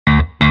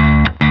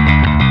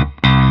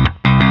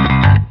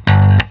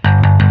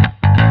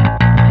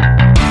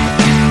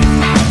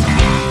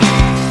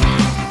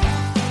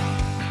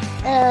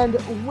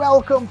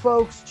Welcome,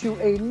 folks, to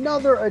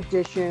another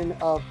edition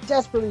of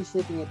Desperately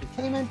Seeking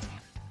Entertainment.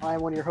 I'm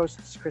one of your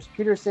hosts, Chris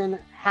Peterson.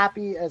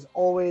 Happy, as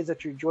always,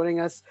 that you're joining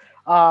us.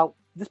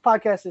 This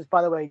podcast is,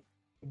 by the way,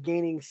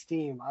 gaining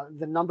steam.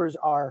 The numbers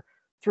are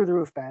through the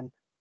roof, Ben,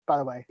 by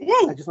the way.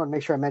 Woo! I just want to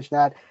make sure I mention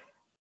that.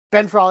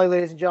 Ben Frawley,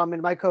 ladies and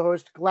gentlemen, my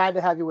co-host. Glad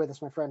to have you with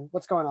us, my friend.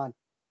 What's going on?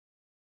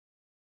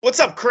 What's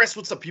up, Chris?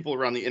 What's up, people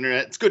around the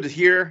internet? It's good to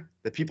hear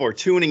that people are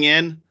tuning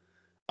in.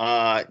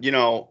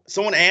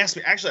 Someone asked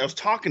me, actually, I was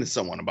talking to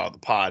someone about the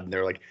pod, and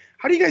they're like,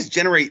 how do you guys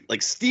generate,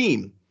 like,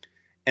 steam?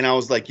 And I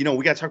was like, we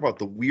got to talk about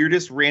the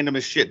weirdest,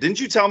 randomest shit. Didn't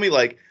you tell me,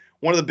 like,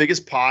 one of the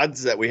biggest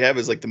pods that we have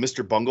is, like, the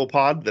Mr. Bungle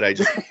pod that I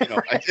just,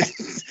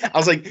 I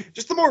was like,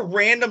 just the more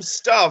random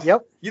stuff.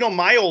 Yep.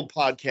 My old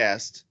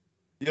podcast,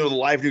 the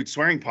Live Nude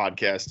Swearing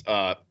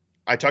podcast,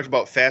 I talked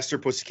about Faster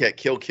Pussycat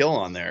Kill Kill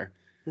on there.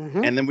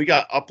 Mm-hmm. And then we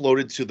got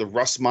uploaded to the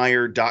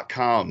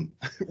russmeyer.com,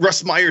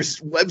 Russ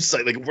Meyer's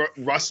website, like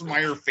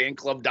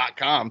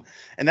russmeyerfanclub.com.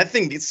 And that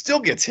thing, it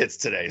still gets hits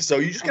today. So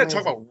you just got to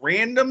talk about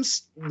random,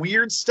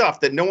 weird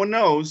stuff that no one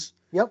knows.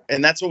 Yep.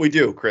 And that's what we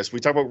do, Chris.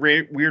 We talk about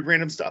weird,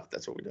 random stuff.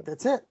 That's what we do.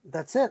 That's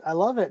it. I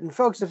love it. And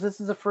folks, if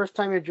this is the first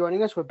time you're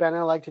joining us, what Ben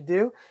and I like to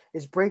do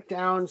is break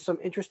down some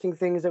interesting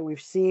things that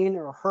we've seen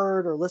or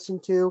heard or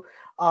listened to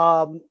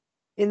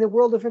in the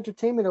world of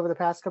entertainment over the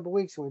past couple of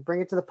weeks. And we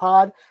bring it to the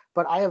pod,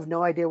 but I have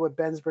no idea what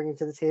Ben's bringing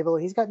to the table.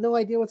 And he's got no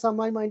idea what's on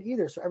my mind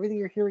either. So everything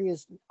you're hearing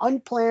is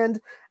unplanned,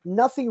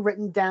 nothing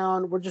written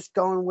down. We're just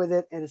going with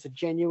it. And it's a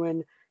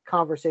genuine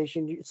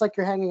conversation. It's like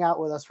you're hanging out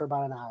with us for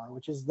about an hour,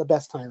 which is the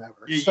best time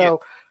ever. Yeah. So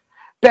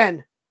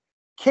Ben,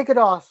 kick it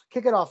off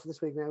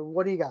this week, man.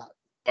 What do you got?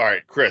 All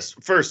right, Chris,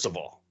 first of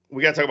all,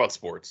 we got to talk about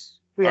sports.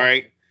 Yeah. All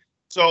right.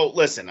 So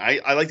listen,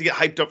 I like to get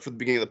hyped up for the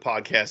beginning of the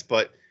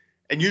podcast,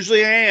 and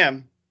usually I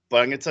am, but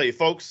I'm going to tell you,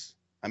 folks,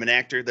 I'm an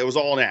actor. That was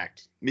all an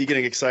act. Me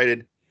getting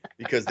excited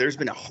because there's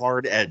been a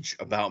hard edge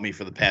about me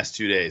for the past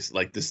 2 days.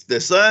 Like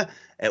this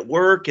at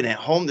work and at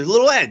home, there's a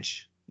little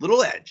edge.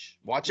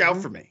 Watch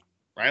out for me,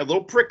 right? A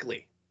little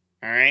prickly,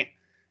 all right?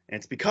 And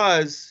it's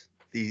because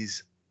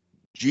these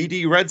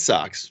GD Red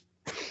Sox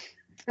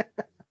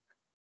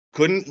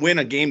couldn't win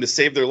a game to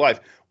save their life.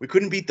 We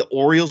couldn't beat the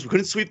Orioles. We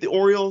couldn't sweep the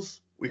Orioles.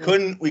 We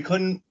couldn't.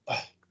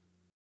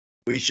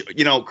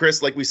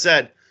 Chris, like we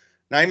said,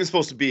 not even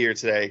supposed to be here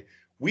today.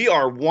 We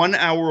are 1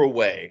 hour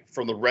away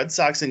from the Red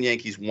Sox and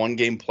Yankees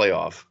 1-game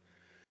playoff.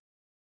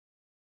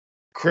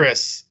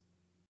 Chris,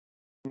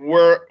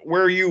 where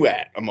are you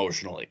at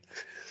emotionally?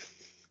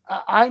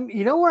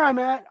 Where I'm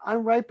at?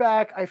 I'm right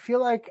back. I feel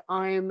like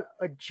I'm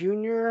a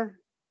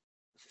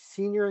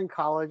senior in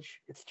college.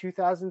 It's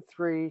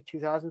 2003,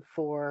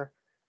 2004.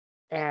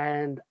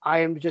 And I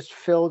am just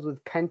filled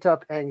with pent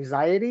up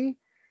anxiety,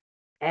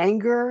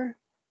 anger,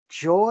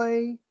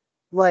 joy.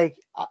 Like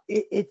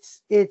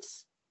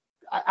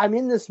I'm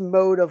in this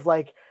mode of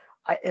like,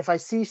 if I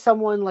see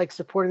someone like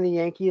supporting the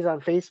Yankees on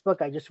Facebook,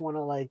 I just want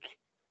to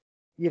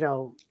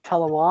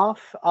tell them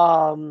off.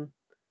 I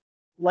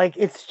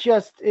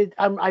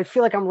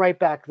feel like I'm right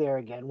back there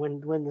again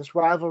when this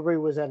rivalry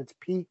was at its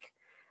peak.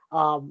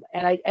 And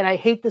I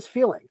hate this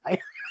feeling.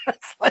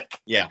 It's like,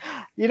 yeah.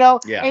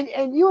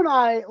 And you and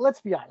I,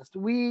 let's be honest,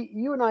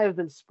 you and I have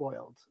been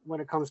spoiled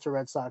when it comes to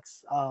Red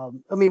Sox.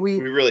 We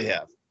really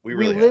have. We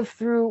lived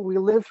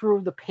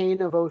through the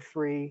pain of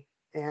 2003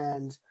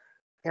 and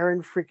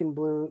Aaron freaking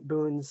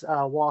Boone's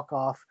walk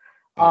off.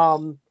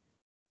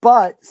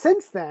 But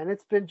since then,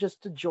 it's been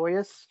just a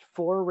joyous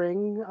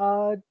 4-ring,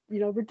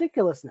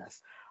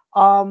 ridiculousness.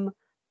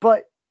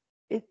 But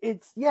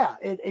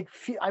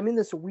I'm in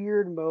this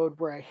weird mode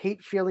where I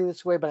hate feeling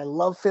this way, but I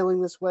love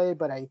feeling this way,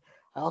 but I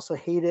also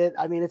hate it.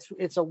 I mean,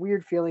 it's a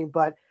weird feeling,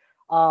 but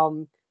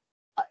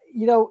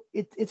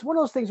it's one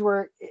of those things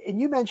where, and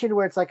you mentioned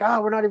where it's like,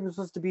 we're not even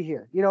supposed to be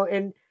here,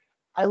 and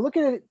I look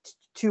at it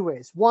two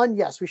ways. One,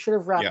 yes, we should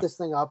have wrapped this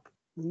thing up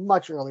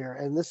much earlier,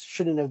 and this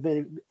shouldn't have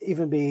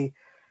even be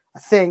a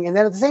thing. And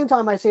then at the same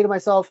time, I say to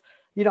myself,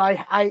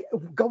 I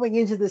going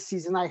into this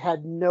season, I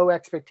had no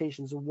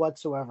expectations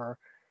whatsoever.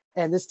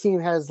 And this team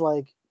has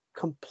like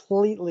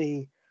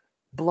completely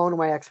blown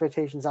my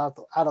expectations out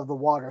of the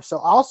water. So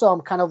also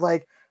I'm kind of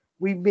like,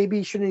 we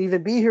maybe shouldn't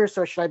even be here.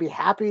 So should I be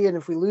happy? And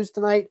if we lose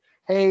tonight,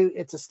 hey,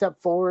 it's a step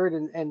forward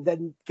and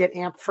then get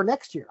amped for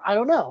next year. I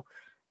don't know.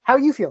 How are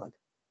you feeling?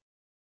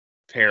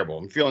 Terrible.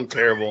 I'm feeling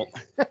terrible.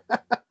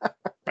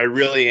 I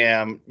really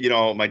am.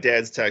 My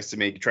dad's texting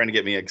me, trying to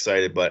get me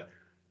excited, but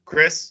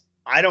Chris,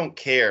 I don't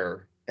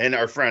care. And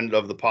our friend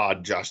of the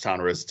pod, Josh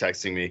Towner, is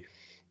texting me.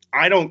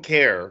 I don't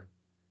care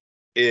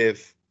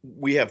if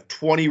we have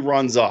 20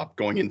 runs up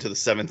going into the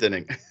 7th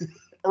inning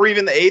or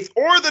even the 8th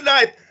or the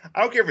 9th.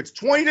 I don't care if it's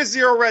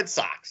 20-0 Red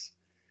Sox.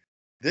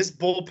 This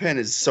bullpen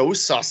is so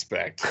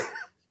suspect.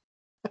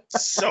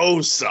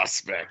 So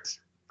suspect.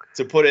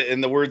 To put it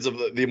in the words of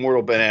the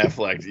immortal Ben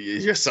Affleck,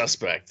 you're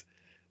suspect.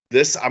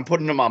 I'm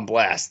putting them on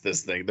blast,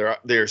 this thing.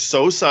 They're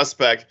so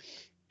suspect.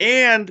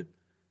 And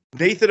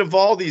Nathan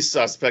Eovaldi's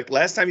suspect.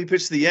 Last time he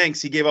pitched the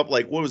Yanks, he gave up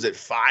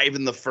 5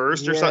 in the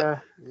first or something.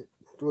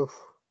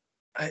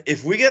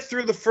 if we get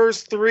through the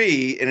first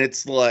 3 and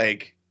it's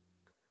like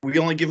we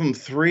only give them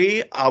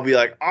 3, I'll be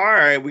like, all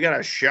right, we got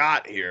a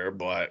shot here,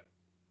 but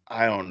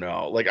I don't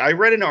know. Like I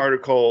read an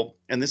article,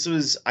 and this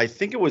was, I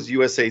think it was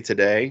USA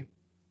Today,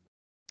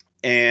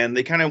 and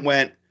they kind of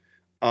went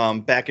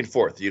back and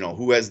forth.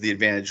 Who has the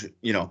advantage?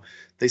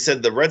 They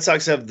said the Red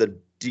Sox have the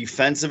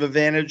defensive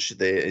advantage,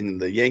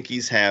 and the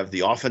Yankees have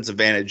the offensive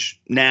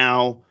advantage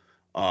now.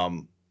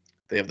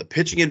 They have the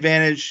pitching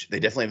advantage. They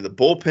definitely have the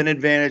bullpen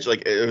advantage.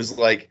 Like it was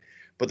like,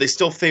 but they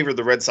still favored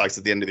the Red Sox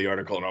at the end of the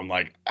article, and I'm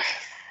like,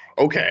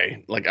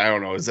 okay, like I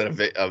don't know, is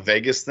that a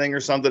Vegas thing or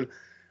something?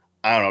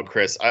 I don't know,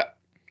 Chris.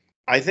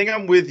 I think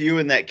I'm with you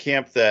in that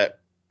camp that,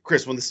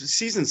 Chris, when the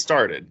season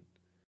started,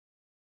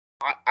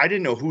 I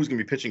didn't know who was going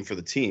to be pitching for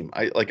the team.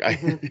 I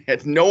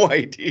had no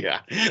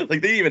idea. Like they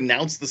didn't even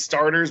announce the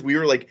starters. We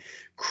were like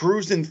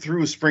cruising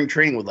through spring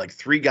training with like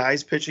 3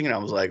 guys pitching, and I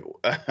was like,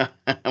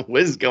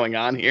 what is going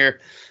on here?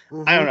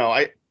 I don't know.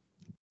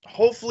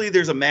 Hopefully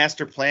there's a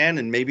master plan,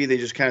 and maybe they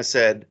just kind of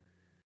said,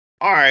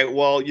 all right,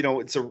 well,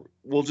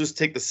 we'll just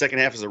take the second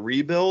half as a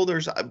rebuild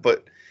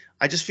but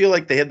I just feel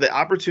like they had the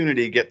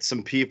opportunity to get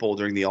some people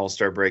during the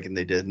All-Star break, and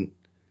they didn't.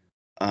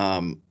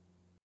 And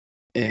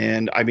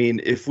I mean,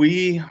 if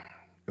we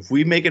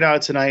make it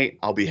out tonight,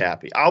 I'll be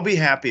happy. I'll be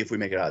happy if we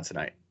make it out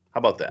tonight. How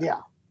about that?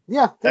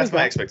 Yeah. That's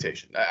my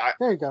expectation.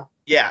 There you go.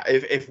 Yeah,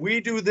 if we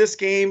do this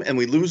game and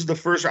we lose the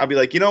first, I'll be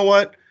like, you know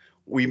what?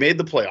 We made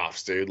the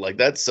playoffs, dude. Like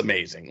that's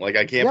amazing. Like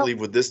I can't believe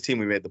with this team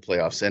we made the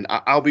playoffs, and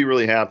I'll be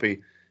really happy.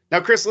 Now,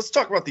 Chris, let's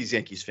talk about these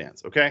Yankees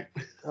fans, okay?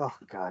 Oh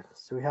God,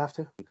 do we have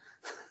to?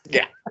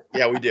 Yeah,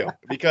 we do.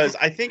 Because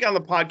I think on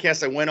the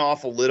podcast I went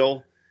off a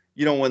little,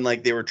 when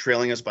like they were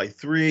trailing us by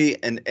 3,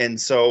 and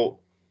so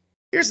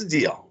here's the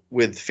deal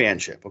with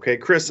fanship, okay?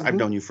 Chris, I've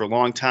known you for a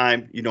long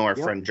time. You know our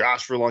friend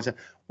Josh for a long time.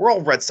 We're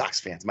all Red Sox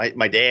fans.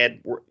 My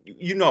dad,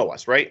 you know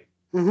us, right?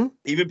 Mm-hmm.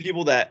 Even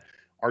people that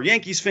are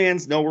Yankees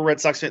fans know we're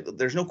Red Sox fans.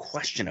 There's no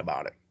question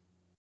about it.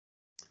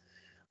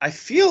 I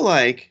feel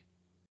like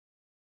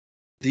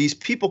these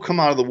people come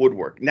out of the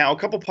woodwork. Now, a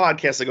couple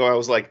podcasts ago, I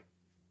was like,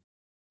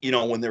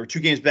 when there were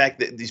 2 games back,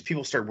 these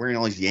people started wearing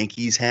all these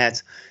Yankees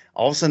hats.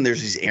 All of a sudden,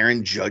 there's these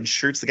Aaron Judge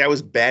shirts. The guy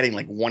was batting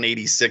like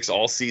 186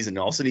 all season.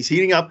 All of a sudden, he's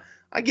heating up.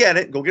 I get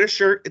it. Go get a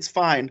shirt. It's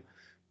fine.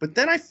 But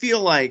then I feel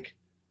like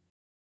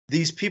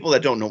these people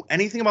that don't know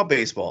anything about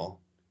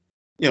baseball,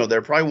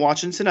 they're probably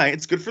watching tonight.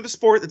 It's good for the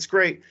sport. It's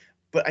great.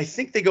 But I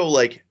think they go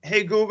like,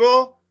 hey,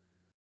 Google,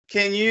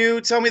 can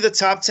you tell me the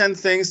top 10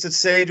 things to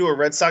say to a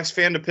Red Sox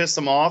fan to piss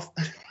them off?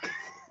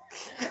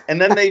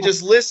 And then they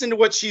just listen to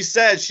what she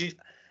said.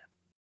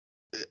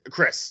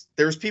 Chris,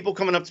 there's people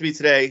coming up to me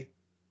today,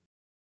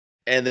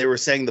 and they were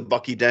saying the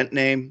Bucky Dent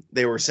name.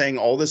 They were saying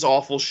all this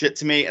awful shit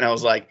to me, and I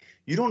was like,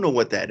 you don't know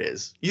what that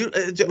is. You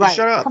shut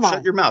up.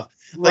 Shut your mouth.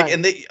 Like,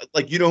 and they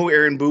like, who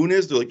Aaron Boone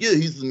is? They're like, yeah,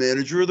 he's the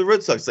manager of the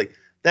Red Sox. Like,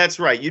 that's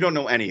right. You don't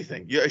know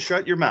anything. You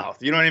shut your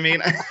mouth. You know what I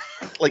mean?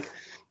 Like,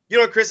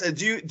 Chris,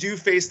 do you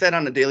face that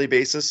on a daily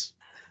basis?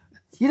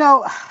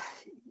 Not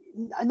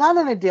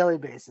on a daily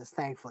basis,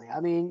 thankfully.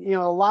 I mean,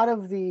 a lot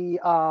of the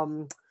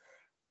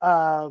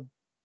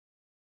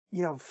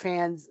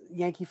fans,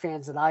 Yankee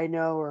fans that I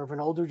know are of an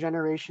older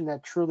generation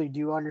that truly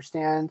do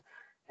understand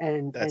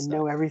and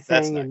know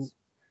everything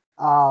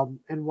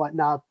and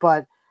whatnot.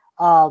 But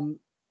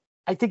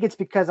I think it's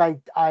because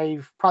I've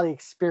probably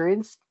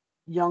experienced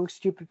young,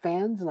 stupid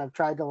fans, and I've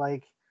tried to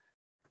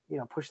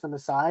push them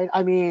aside.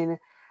 I mean,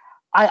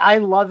 I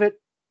love it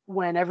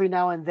when every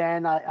now and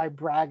then I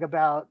brag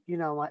about,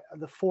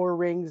 the 4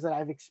 rings that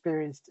I've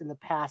experienced in the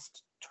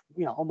past,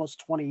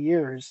 almost 20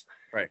 years.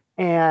 Right.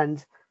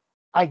 And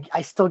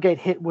I still get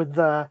hit with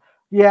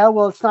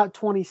well, it's not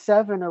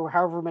 27 or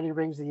however many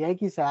rings the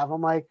Yankees have.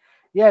 I'm like,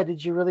 yeah,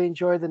 did you really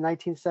enjoy the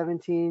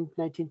 1917,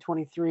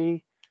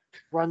 1923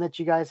 run that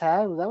you guys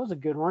had? Well, that was a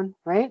good one,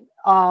 right?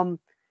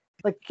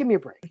 Give me a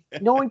break.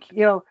 No one,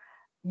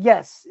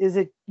 yes, is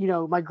it,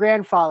 my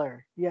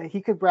grandfather, yeah,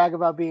 he could brag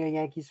about being a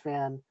Yankees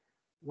fan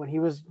when he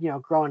was,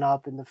 growing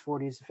up in the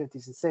 40s,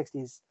 50s, and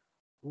 60s,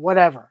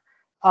 whatever.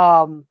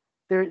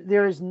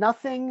 There is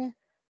nothing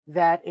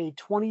that a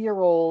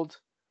 20-year-old,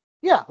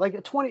 like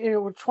a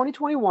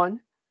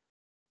 2021,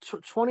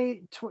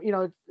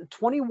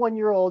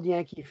 21-year-old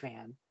Yankee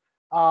fan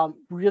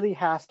really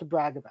has to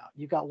brag about.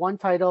 You got 1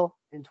 title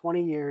in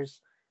 20 years,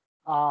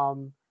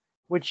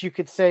 which you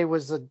could say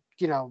was a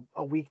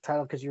weak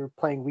title because you were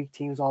playing weak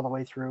teams all the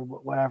way through,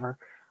 whatever.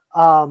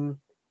 And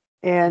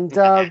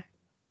yet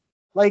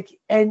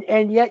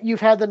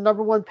you've had the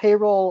number 1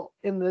 payroll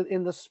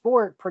in the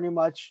sport pretty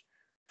much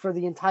for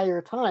the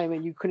entire time,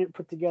 and you couldn't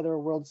put together a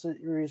World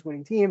Series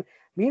winning team.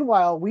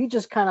 Meanwhile,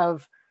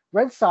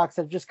 Red Sox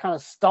have just kind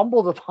of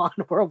stumbled upon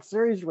World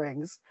Series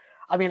rings.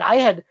 I mean, I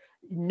had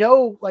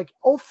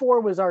 04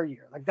 was our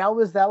year. Like that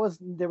was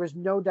there was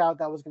no doubt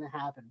that was going to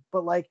happen.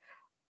 But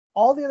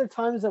all the other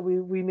times that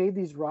we made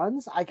these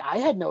runs, I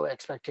had no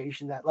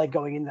expectation that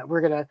going in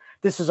that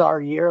this is our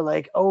year,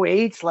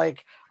 08,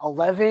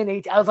 11,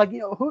 8. I was like,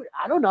 who,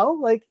 I don't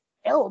know,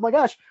 oh my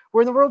gosh,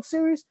 we're in the World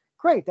Series.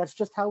 Great. That's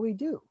just how we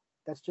do.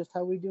 That's just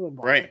how we do in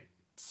Boston. Right.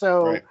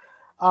 So,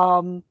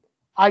 Right.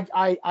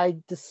 I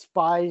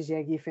despise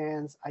Yankee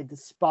fans. I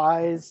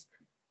despise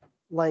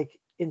like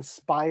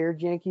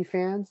inspired Yankee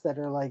fans that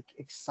are like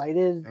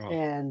excited Oh.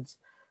 and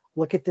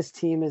look at this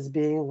team as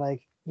being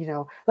like,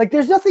 like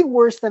there's nothing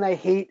worse than I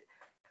hate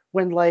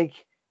when like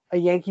a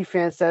Yankee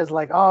fan says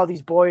like, "Oh,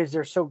 these boys,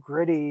 they're so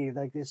gritty,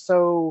 like they're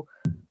so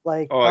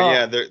like." Oh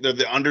yeah, they're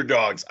the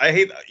underdogs. I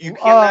hate you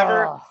can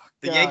never.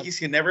 The God. Yankees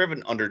can never have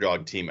an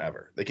underdog team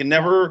ever. They can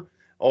never.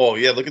 Oh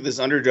yeah, look at this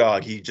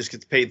underdog. He just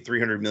gets paid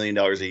 $300 million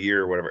a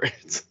year or whatever.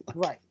 It's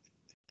Right.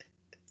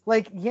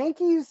 Like the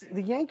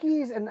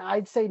Yankees, and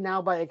I'd say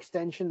now by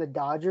extension the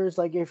Dodgers.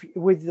 Like if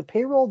with the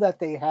payroll that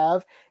they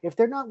have, if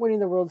they're not winning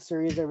the World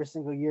Series every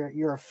single year,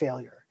 you're a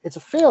failure. It's a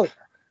failure.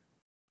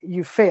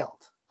 You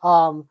failed.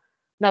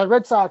 Now the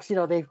Red Sox,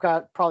 they've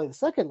got probably the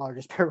second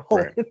largest payroll.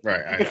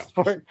 right. I know.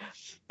 Sport.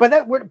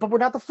 But we're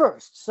not the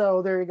first.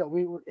 So there you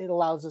go. It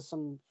allows us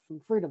some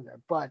freedom there.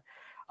 But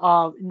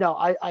no,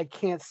 I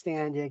can't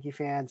stand Yankee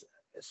fans,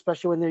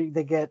 especially when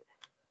they get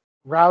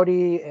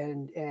rowdy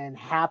and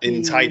happy.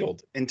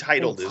 Entitled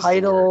is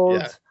the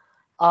word.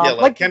 Yeah.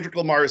 Like Kendrick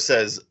Lamar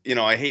says,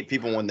 I hate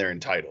people when they're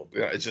entitled.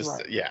 It's just,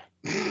 right. yeah.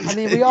 I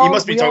mean, he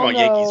must be talking about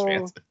Yankees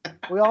fans.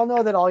 We all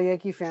know that all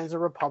Yankee fans are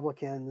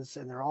Republicans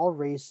and they're all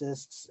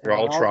racists. They're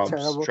all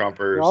terrible. Trumpers.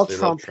 They're all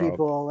Trump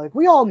people. Like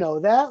we all know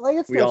that.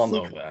 Like we all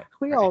know that.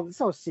 It's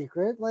no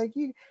secret. Like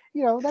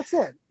that's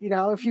it.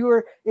 If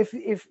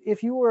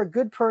you were a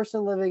good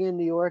person living in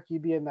New York,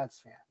 you'd be a Mets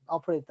fan. I'll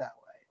put it that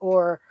way.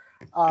 Or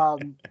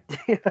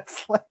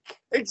it's like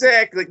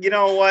exactly. You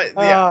know what?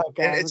 Yeah.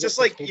 God, it's just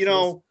like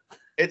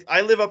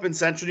I live up in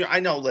Central New York. I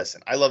know.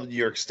 Listen, I love New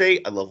York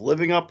State. I love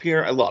living up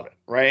here. I love it.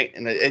 Right.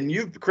 And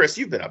you, Chris,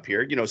 you've been up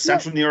here.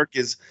 Central New York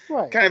is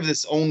kind of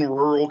this own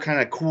rural kind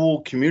of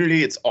cool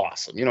community. It's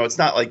awesome. It's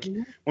not like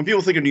when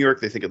people think of New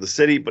York, they think of the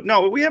city. But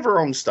no, we have our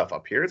own stuff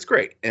up here. It's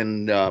great.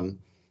 And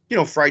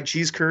fried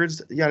cheese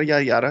curds, yada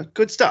yada yada,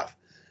 good stuff.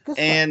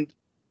 And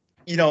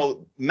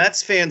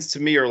Mets fans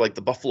to me are like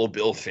the Buffalo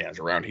Bill fans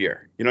around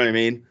here. You know what I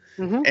mean?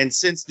 Mm-hmm. And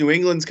since New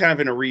England's kind of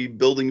in a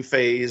rebuilding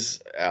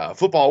phase,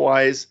 football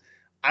wise,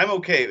 I'm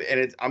okay.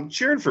 And I'm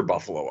cheering for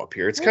Buffalo up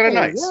here. It's kind of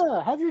nice.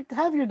 Yeah,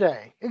 have your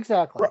day.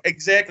 Exactly. Right,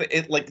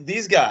 exactly. Like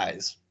these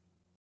guys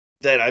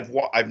that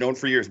I've known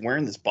for years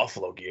wearing this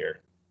Buffalo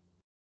gear.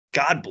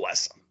 God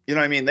bless them. You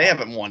know what I mean? They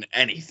haven't won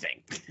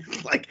anything,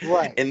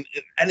 in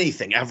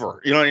anything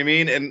ever. You know what I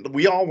mean? And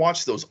we all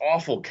watch those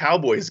awful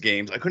Cowboys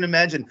games. I couldn't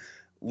imagine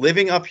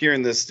living up here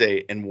in this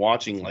state and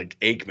watching like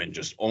Aikman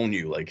just own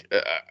you. Like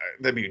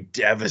that'd be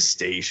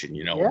devastation.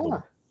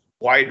 The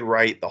wide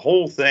right, the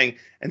whole thing.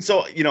 And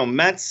so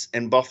Mets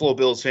and Buffalo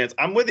Bills fans,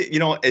 I'm with it.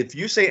 If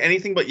you say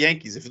anything but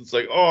Yankees, if it's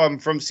like, oh, I'm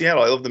from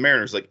Seattle, I love the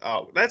Mariners. Like,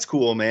 oh, that's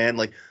cool, man.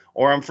 Like,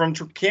 or I'm from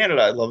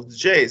Canada, I love the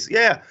Jays.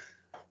 Yeah.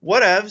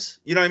 Whatevs,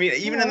 you know what I mean?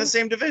 Even in the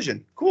same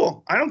division.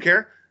 Cool. I don't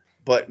care.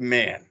 But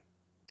man,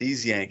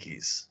 these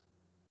Yankees.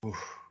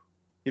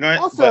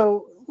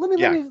 Also, let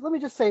me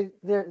just say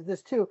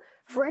this too.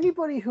 For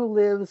anybody who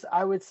lives,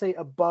 I would say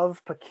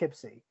above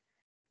Poughkeepsie,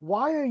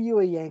 why are you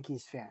a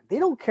Yankees fan? They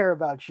don't care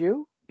about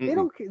you.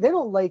 Mm-mm. They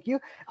don't like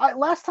you.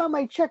 Last time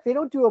I checked, they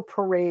don't do a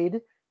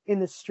parade in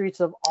the streets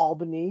of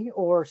Albany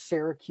or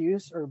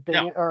Syracuse or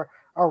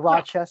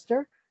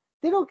Rochester.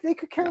 They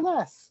could care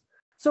less.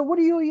 So what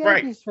are you a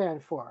Yankees fan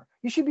for?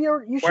 You should be a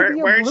Blue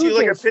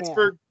Jays a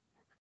Pittsburgh fan.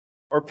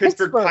 Or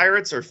Pittsburgh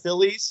Pirates or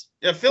Phillies?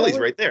 Yeah, Phillies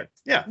right there.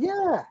 Yeah.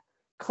 Yeah.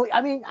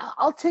 I mean,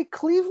 I'll take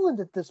Cleveland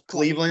at this point.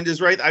 Cleveland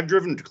is right. I've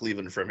driven to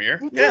Cleveland from here.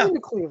 You've driven to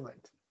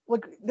Cleveland.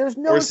 Look, there's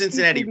no. Or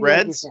Cincinnati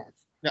Reds.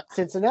 Yeah.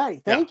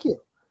 Cincinnati. Thank you.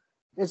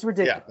 It's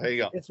ridiculous. Yeah, there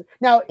you go.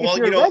 Now, if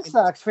you're a Red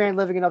Sox fan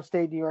living in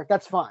upstate New York,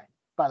 that's fine.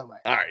 By the way.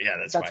 All right, yeah,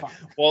 that's fine.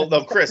 Well,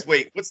 no, Chris,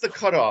 wait, what's the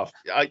cutoff?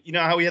 You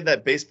know how we had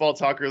that baseball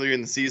talk earlier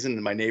in the season,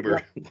 and my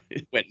neighbor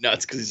went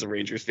nuts because he's a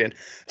Rangers fan.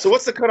 So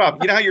what's the cutoff?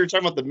 You know how you were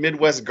talking about the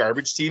Midwest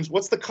garbage teams?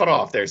 What's the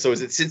cutoff there? So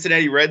is it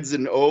Cincinnati Reds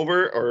and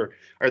over, or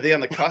are they on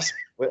the cusp?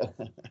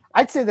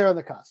 I'd say they're on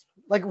the cusp.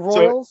 Like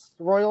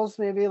Royals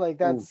maybe. Like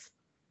that's,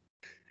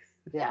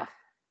 yeah.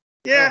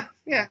 Yeah.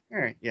 All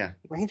right, yeah.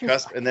 Rangers,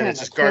 cusp, and then it's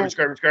just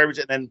garbage,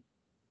 and then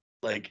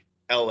like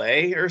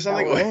LA or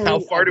something. LA, how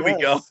far do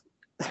we go?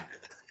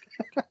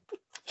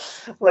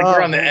 Like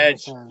we're on the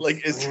edge.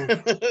 Like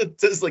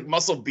does like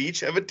Muscle Beach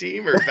have a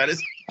team or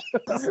Venice?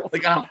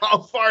 Like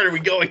how far are we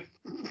going?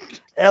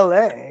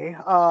 LA.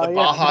 The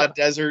Baja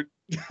Desert,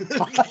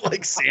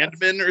 like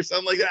Sandman or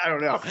something like that. I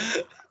don't know.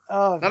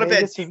 Not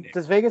Vegas, a bad team.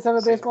 Does Vegas have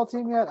a baseball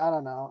team yet? I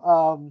don't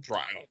know.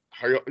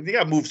 You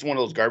got to move one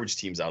of those garbage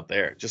teams out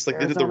there, just like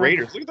Arizona. They did the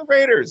Raiders. Look at the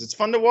Raiders. It's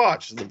fun to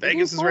watch. The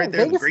Vegas is right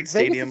there. Vegas, the great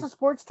stadium. Vegas is a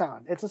sports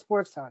town. It's a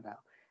sports town now.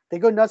 They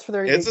go nuts for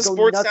their. It's a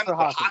sports town.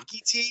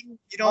 Hockey team.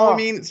 You know what I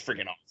mean? It's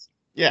freaking awesome.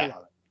 Yeah.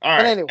 All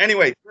right.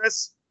 Anyway,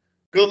 Chris,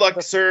 good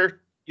luck, sir.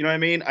 You know what I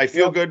mean? I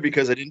feel good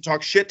because I didn't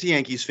talk shit to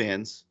Yankees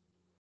fans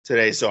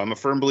today, so I'm a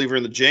firm believer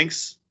in the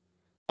jinx.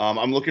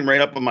 I'm looking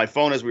right up on my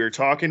phone as we were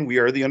talking. We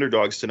are the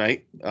underdogs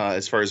tonight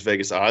as far as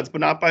Vegas odds,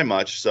 but not by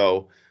much.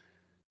 So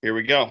here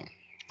we go.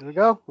 Here we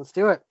go. Let's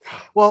do it.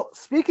 Well,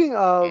 speaking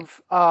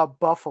of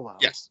Buffalo,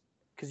 Yes.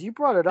 because you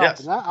brought it up, Yes.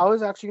 and I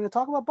was actually going to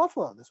talk about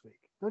Buffalo this week.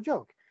 No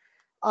joke.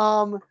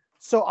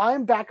 So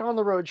I'm back on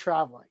the road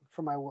traveling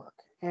for my work,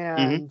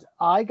 and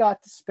I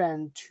got to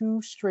spend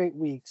 2 straight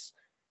weeks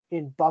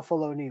in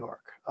Buffalo, New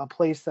York, a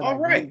place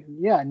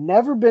that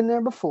never been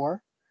there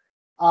before.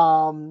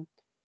 And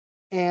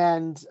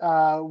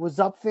was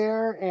up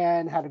there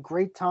and had a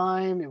great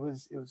time. It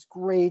was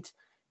great,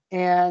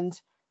 and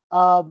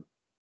I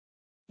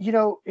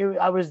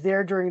was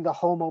there during the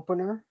home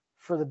opener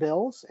for the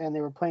Bills, and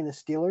they were playing the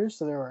Steelers,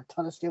 so there were a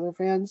ton of Steeler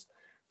fans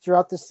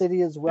throughout the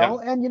city as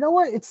well. Yeah. And you know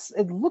what?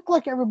 It looked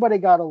like everybody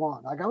got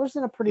along. Like I was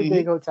in a pretty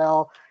big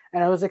hotel,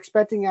 and I was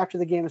expecting after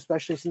the game,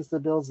 especially since the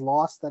Bills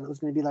lost, that it was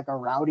going to be like a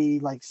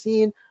rowdy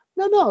scene.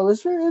 No, it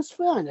was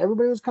fun.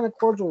 Everybody was kind of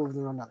cordial with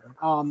one another.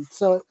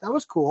 So that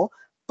was cool.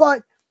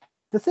 But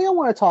the thing I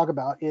want to talk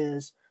about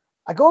is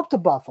I go up to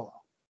Buffalo,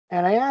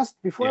 and I asked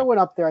before I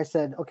went up there, I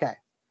said, okay,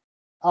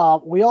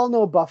 we all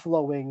know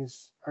Buffalo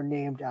wings are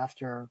named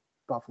after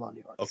Buffalo,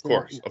 New York.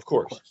 Of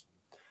course.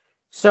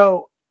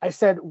 So I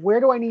said,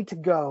 where do I need to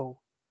go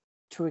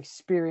to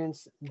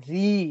experience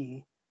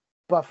the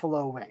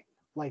Buffalo wing?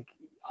 Like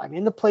I'm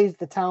in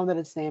the town that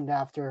it's named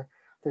after.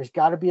 There's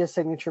got to be a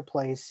signature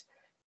place.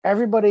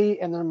 Everybody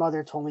and their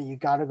mother told me you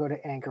got to go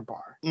to Anchor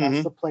Bar.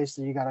 That's the place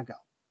that you got to go.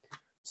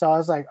 So I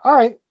was like, all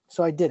right.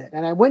 So I did it.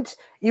 And I went,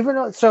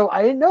 so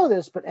I didn't know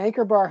this, but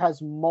Anchor Bar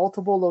has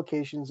multiple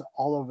locations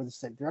all over the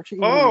city. They're actually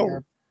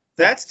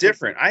that's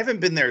different. I haven't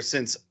been there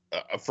since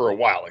for a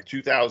while, like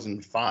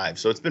 2005.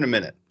 So it's been a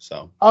minute.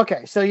 So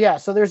okay, so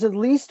there's at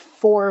least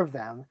 4 of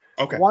them.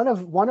 Okay. One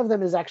of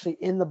them is actually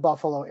in the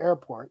Buffalo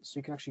airport, so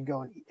you can actually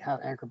go and have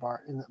Anchor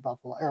Bar in the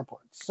Buffalo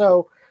airport.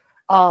 So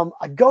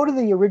I go to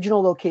the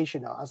original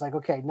location though. I was like,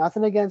 okay,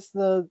 nothing against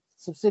the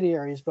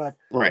subsidiaries, but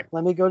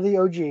let me go to the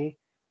OG.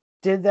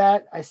 Did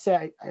that. I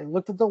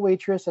looked at the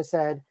waitress. I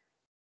said,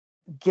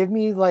 give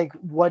me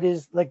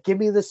give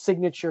me the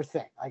signature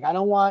thing. Like, I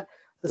don't want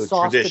the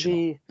sauce to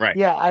be,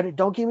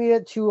 don't give me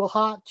it too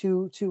hot,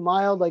 too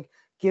mild. Like,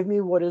 give me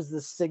what is the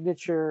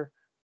signature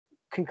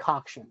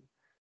concoction.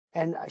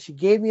 And she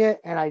gave me it,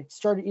 and I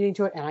started eating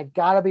to it. And I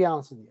gotta be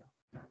honest with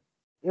you,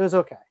 it was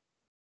okay.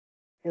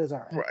 It was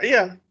all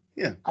right.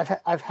 Yeah.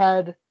 I've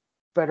had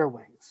better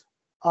wings.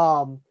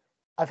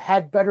 I've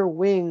had better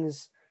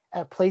wings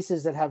at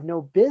places that have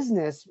no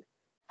business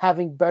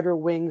having better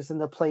wings than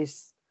the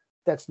place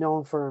that's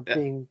known for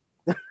being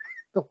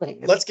the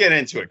wings. Let's get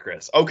into it,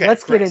 Chris. Okay,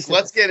 let's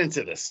get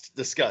into this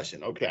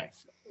discussion. Okay.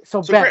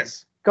 So Ben,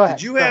 Chris, go ahead.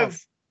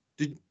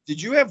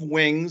 Did you have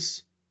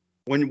wings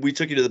when we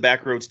took you to the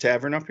Backroads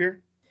Tavern up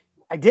here?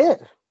 I did.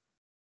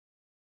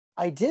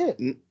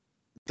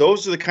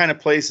 Those are the kind of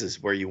places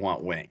where you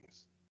want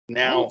wings.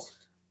 Now,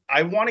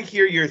 I want to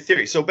hear your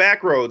theory. So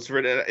Backroads,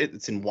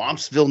 it's in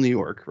Wampsville, New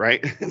York,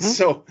 right?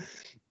 So,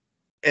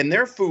 and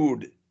their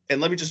food,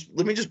 and let me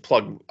just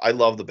plug, I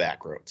love the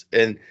Backroads.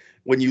 And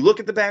when you look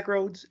at the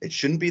Backroads, it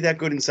shouldn't be that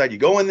good inside. You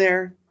go in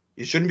there,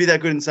 it shouldn't be that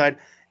good inside.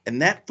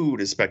 And that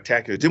food is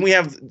spectacular. Did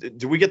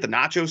we get the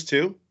nachos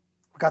too?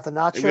 We got the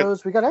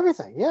nachos. We got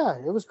everything. Yeah,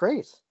 it was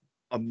great.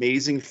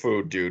 Amazing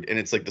food, dude. And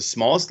it's like the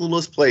smallest,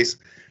 littlest place.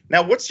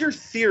 Now, what's your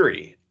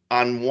theory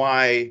on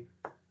why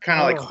kind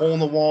of like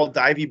hole-in-the-wall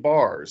divey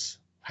bars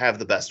have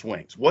the best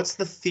wings? What's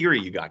the theory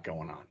you got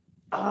going on?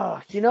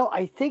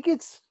 I think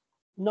it's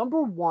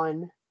number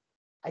one.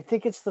 I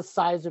think it's the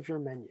size of your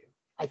menu.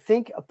 I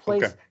think a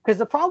place, because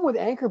the problem with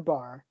Anchor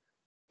Bar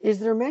is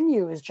their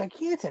menu is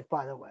gigantic,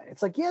 by the way.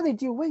 It's like, yeah, they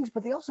do wings,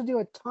 but they also do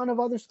a ton of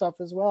other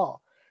stuff as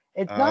well.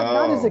 It's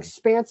not as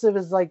expansive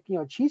as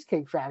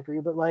Cheesecake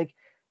Factory, but like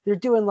they're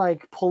doing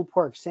like pulled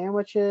pork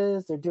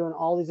sandwiches. They're doing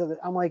all these other,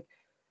 I'm like,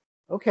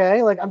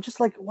 okay, like I'm just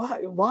like,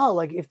 wow,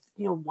 like if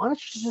why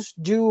don't you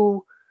just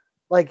do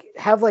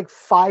have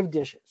 5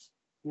 dishes?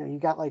 You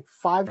got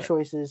 5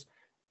 choices,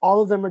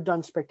 all of them are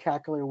done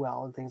spectacularly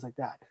well and things like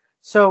that.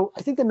 So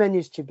I think the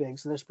menu's too big,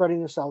 so they're spreading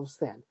themselves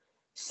thin.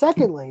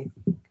 Secondly,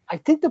 I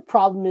think the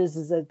problem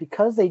is that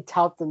because they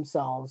tout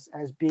themselves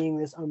as being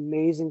this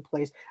amazing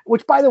place,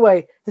 which by the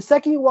way, the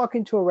second you walk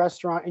into a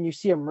restaurant and you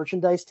see a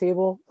merchandise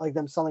table, like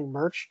them selling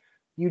merch,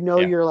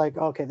 you're like,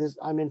 okay,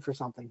 I'm in for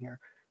something here,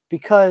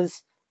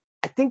 because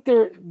I think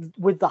they're,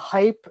 with the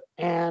hype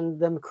and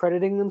them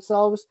crediting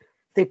themselves,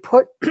 they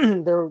put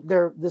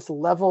their this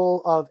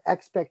level of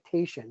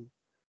expectation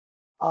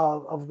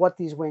of what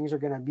these wings are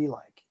going to be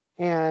like.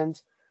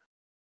 And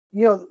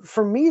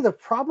for me, the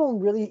problem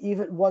really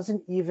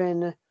wasn't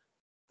even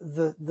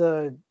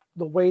the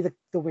way that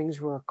the wings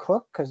were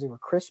cooked, because they were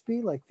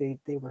crispy, like they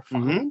were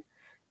fine.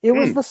 It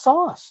was the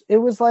sauce. It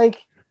was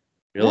like,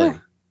 really,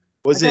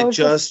 was it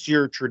just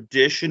your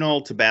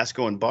traditional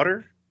Tabasco and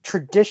butter?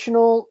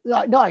 Traditional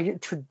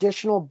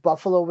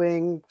buffalo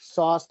wing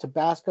sauce,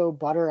 Tabasco,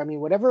 butter. I mean,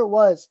 whatever it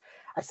was,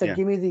 I said,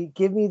 give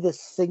me the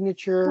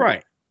signature,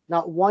 right?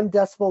 Not 1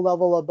 decibel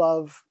level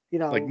above,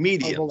 like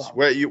mediums,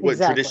 where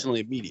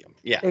traditionally medium.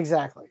 Yeah,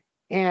 exactly.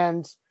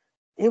 And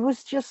it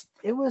was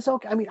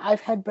okay. I mean, I've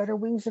had better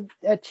wings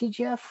at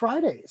TGF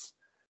Fridays,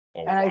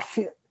 I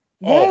feel,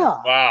 Yeah.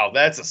 Oh, wow.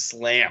 That's a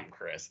slam,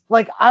 Chris.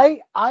 Like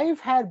I've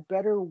had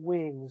better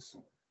wings.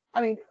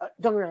 I mean,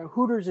 don't get me wrong,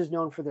 Hooters is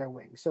known for their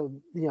wings, so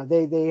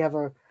they have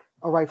a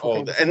rightful Oh,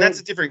 claim. So and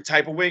that's a different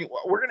type of wing.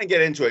 We're going to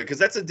get into it because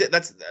that's the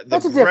that's a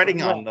different,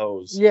 breading right. on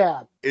those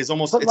Yeah, is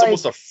almost but it's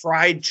almost a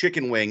fried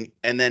chicken wing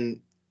and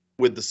then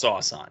with the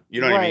sauce on. You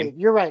know what I mean?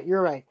 You're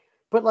right.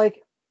 But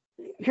like,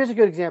 here's a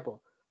good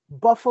example.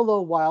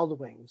 Buffalo Wild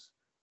Wings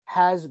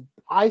has,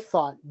 I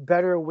thought,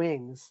 better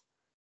wings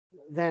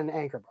than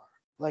Anchor Bar.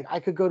 Like I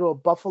could go to a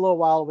Buffalo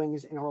Wild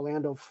Wings in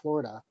Orlando,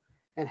 Florida,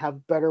 and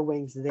have better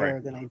wings there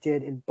Right. than I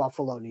did in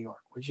Buffalo, New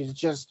York, which is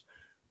just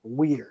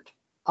weird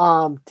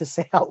to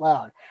say out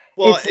loud.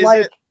 Well, It's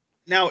like,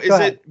 is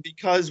it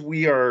because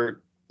we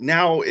are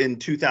now in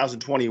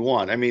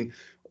 2021? I mean,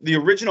 the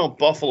original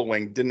buffalo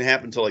wing didn't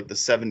happen until like the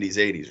 70s,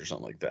 80s or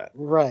something like that.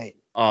 right?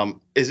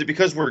 Is it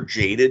because we're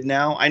jaded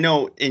now? I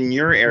know in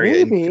your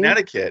area in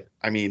Connecticut,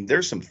 I mean,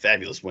 there's some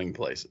fabulous wing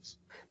places.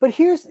 But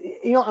here's,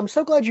 I'm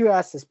so glad you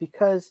asked this,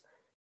 because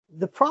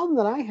the problem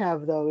that I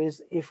have though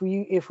is if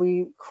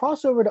we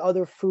cross over to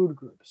other food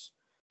groups.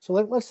 So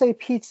let's say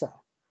pizza.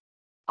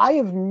 I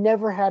have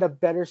never had a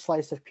better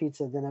slice of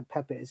pizza than at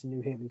Pepe's in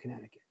New Haven,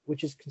 Connecticut,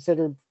 which is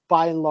considered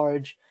by and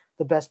large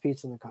the best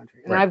pizza in the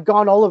country. And I've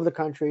gone all over the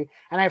country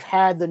and I've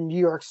had the New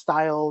York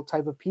style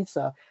type of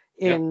pizza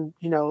in,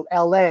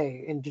 LA,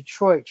 in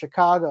Detroit,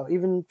 Chicago,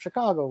 even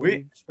Chicago.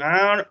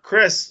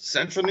 Chris,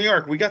 Central New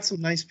York, we got some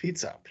nice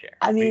pizza up here.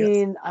 I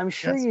mean, I'm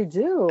sure you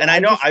do. And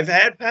I've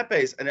had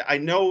Pepe's and I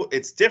know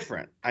it's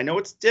different.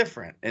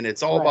 And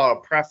it's all about a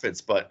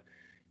preference, but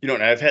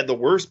and I've had the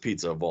worst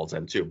pizza of all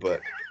time too,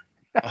 but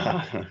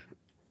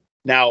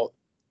now,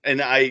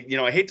 and I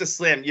hate to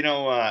slam,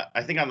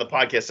 I think on the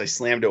podcast I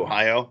slammed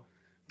Ohio,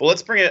 but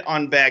let's bring it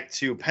on back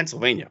to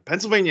Pennsylvania.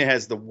 Pennsylvania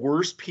has the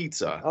worst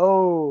pizza.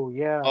 Oh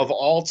yeah. Of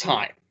all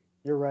time.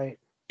 You're right.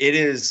 It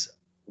is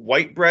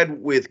white bread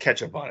with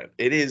ketchup on it.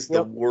 It is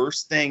the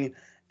worst thing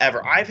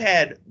ever. I've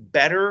had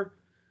better,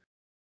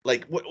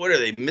 like what are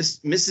they?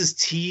 Mrs.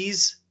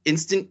 T's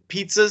instant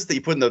pizzas that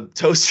you put in the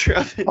toaster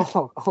oven.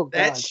 Oh God.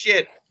 That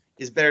shit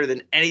is better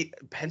than any.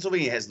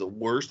 Pennsylvania has the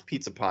worst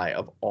pizza pie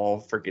of all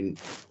freaking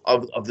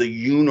of the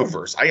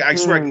universe. I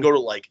swear I can go to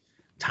like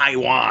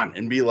Taiwan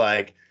and be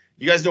like,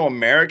 you guys know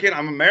American?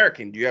 I'm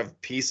American. Do you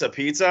have pizza?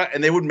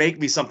 And they would make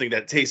me something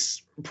that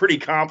tastes pretty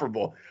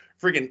comparable.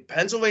 Freaking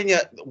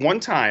Pennsylvania.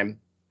 One time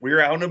we were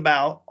out and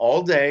about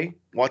all day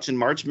watching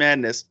March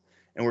Madness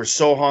and we're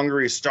so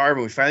hungry,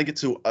 starving. We finally get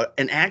to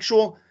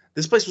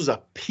this place was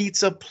a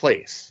pizza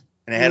place.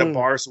 And it had a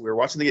bar, so we were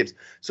watching the games.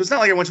 So it's not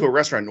like I went to a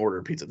restaurant and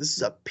ordered pizza. This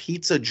is a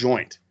pizza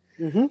joint.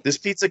 Mm-hmm. This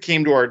pizza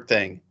came to our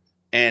thing,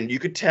 and you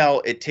could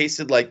tell it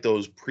tasted like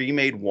those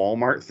pre-made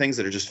Walmart things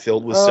that are just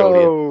filled with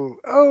sodium.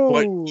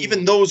 But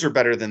even those are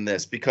better than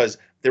this because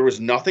there was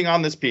nothing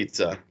on this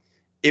pizza.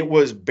 It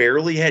was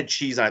barely had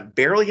cheese on it,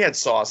 barely had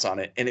sauce on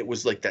it, and it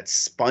was like that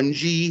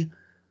spongy.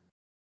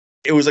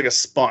 It was like a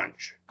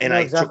sponge. And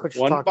I took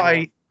one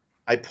bite,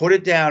 I put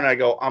it down, and I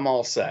go, I'm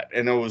all set.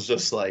 And it was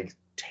just like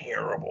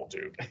terrible,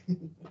 dude.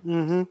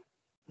 No,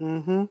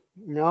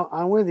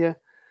 I'm with you.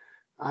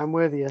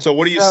 So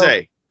what do you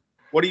say?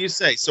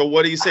 So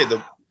what do you say?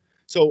 Your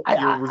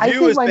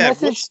review is bad.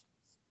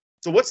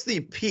 So what's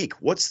the peak?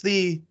 What's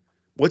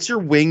your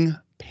wing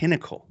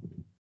pinnacle?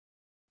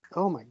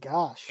 Oh my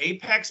gosh.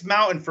 Apex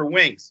Mountain for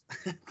wings.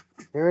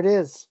 There it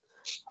is.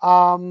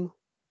 Oh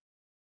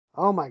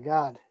my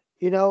God.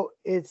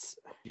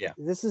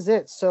 This is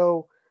it.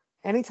 So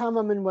anytime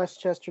I'm in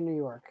Westchester, New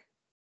York,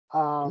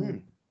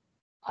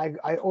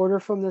 I order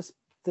from this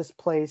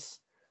place,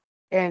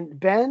 and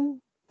Ben,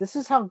 this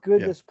is how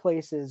good this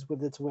place is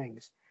with its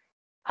wings.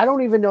 I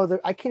don't even know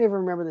I can't even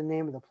remember the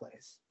name of the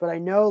place, but I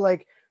know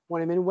like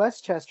when I'm in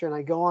Westchester and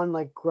I go on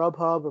like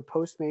Grubhub or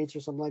Postmates or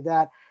something like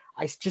that,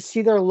 I just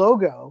see their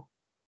logo,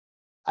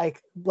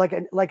 like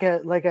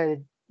a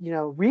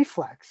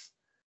reflex.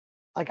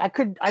 Like I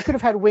could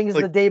have had wings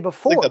the day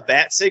before. Like the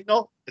bat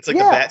signal. It's like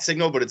the bat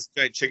signal, but it's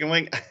giant chicken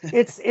wing.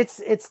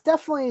 it's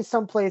definitely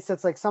someplace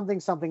that's like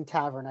something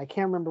tavern. I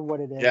can't remember what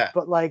it is. Yeah.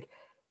 But like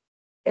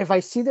if I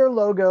see their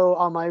logo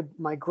on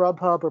my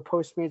Grubhub or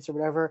Postmates or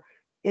whatever,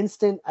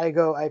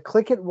 I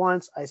click it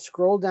once, I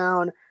scroll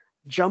down,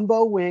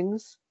 jumbo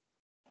wings.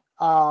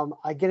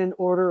 I get an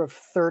order of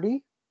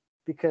 30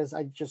 because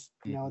I just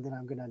know that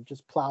I'm gonna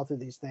just plow through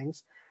these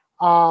things.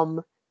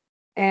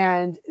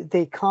 And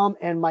they come,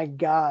 and my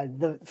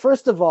God,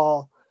 first of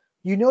all,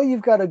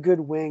 you've got a good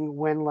wing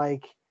when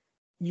like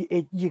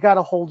you got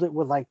to hold it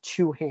with like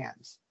two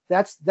hands.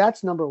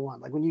 That's number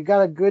one. Like when you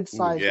got a good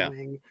size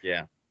wing,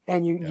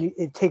 and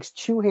it takes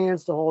two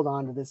hands to hold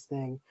on to this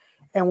thing.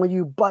 And when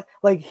you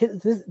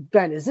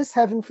Ben, is this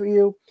heaven for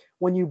you?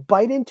 When you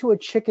bite into a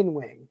chicken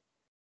wing,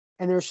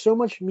 and there's so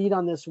much meat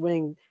on this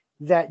wing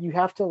that you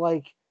have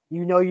to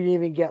you didn't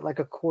even get like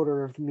a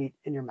quarter of meat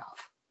in your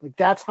mouth. Like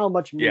that's how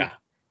much meat.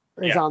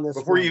 Is on this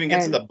before you even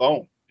get to the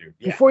bone, dude.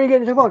 Before you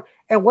get into the bone.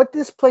 And what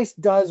this place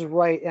does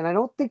right, and I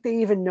don't think they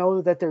even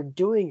know that they're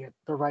doing it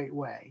the right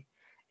way,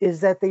 is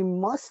that they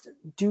must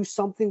do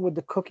something with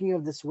the cooking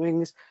of this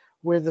wings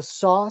where the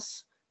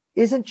sauce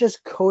isn't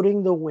just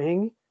coating the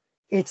wing,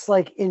 it's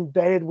like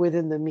embedded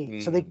within the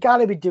meat. So they got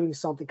to be doing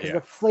something because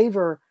the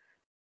flavor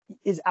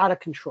is out of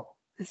control.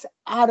 It's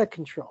out of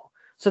control.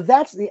 So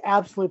that's the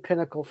absolute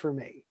pinnacle for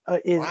me.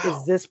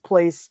 Is this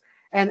place?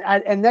 And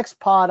next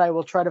pod I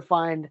will try to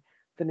find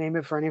the name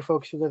of it for any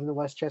folks who live in the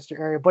Westchester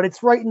area. But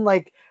it's right in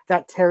like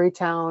that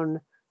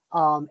Terrytown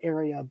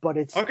area. But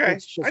it's okay.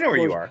 It's just I know where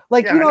you are.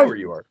 Like I know where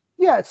you are.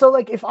 Yeah. So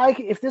like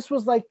if this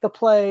was like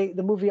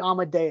the movie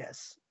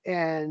Amadeus,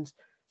 and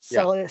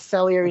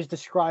Salieri's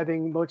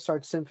describing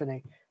Mozart's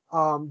symphony.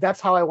 That's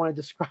how I want to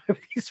describe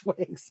these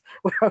wings,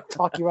 where I'm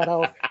talking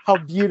about how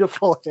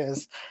beautiful it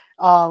is.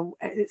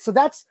 So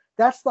that's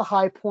the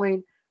high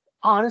point.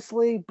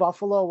 Honestly,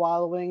 Buffalo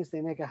Wild Wings,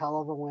 they make a hell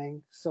of a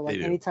wing. So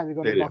like anytime you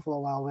go to Buffalo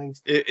Wild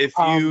Wings,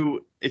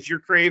 if you're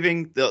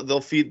craving,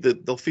 they'll feed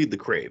the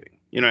craving.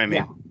 You know what I mean?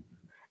 Yeah.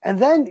 And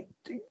then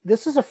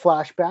this is a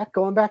flashback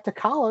going back to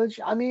college.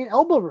 I mean,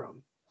 Elbow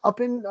Room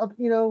upstate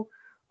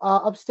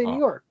New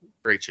York.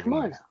 Great chicken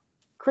wings. Come on now,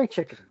 great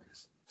chicken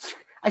wings.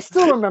 I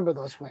still remember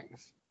those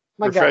wings.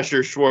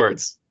 Professor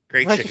Schwartz.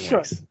 Great chicken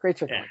wings. Great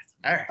chicken wings.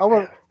 All right.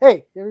 Elbow.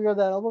 Hey, you ever go to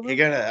that Elbow Room? You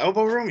got an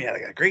Elbow Room? Yeah, they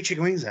got great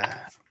chicken wings.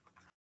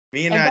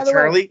 Me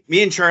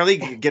and Charlie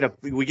get a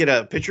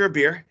pitcher of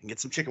beer and get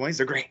some chicken wings.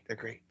 They're great.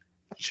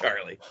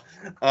 Charlie.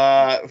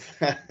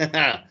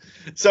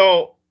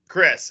 So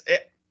Chris,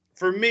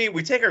 for me,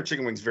 we take our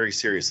chicken wings very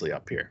seriously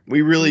up here.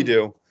 We really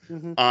do.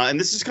 Mm-hmm. And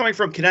this is coming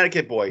from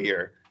Connecticut boy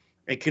here.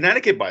 And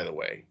Connecticut, by the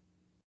way,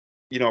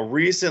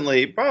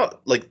 recently, probably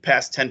like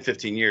past 10,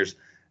 15 years,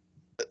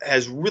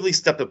 has really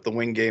stepped up the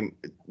wing game.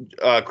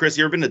 Chris,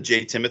 you ever been to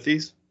J.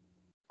 Timothy's?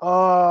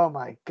 Oh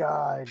my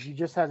God! You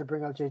just had to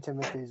bring up J.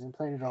 Timothy's in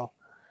Plainville.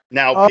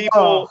 Now,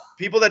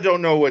 people that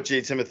don't know what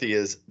J. Timothy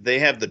is, they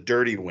have the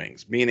dirty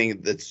wings,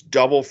 meaning it's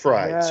double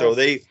fried. Yes. So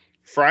they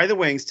fry the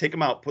wings, take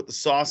them out, put the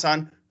sauce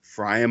on,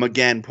 fry them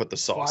again, put the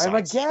sauce on.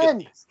 Fry them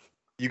again.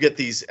 You get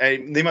these.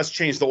 They must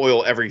change the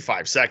oil every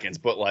 5 seconds,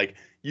 but like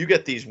you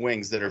get these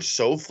wings that are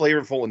so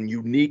flavorful and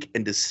unique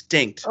and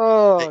distinct.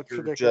 That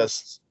you're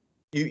just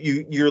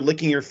you're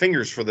licking your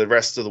fingers for the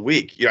rest of the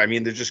week. I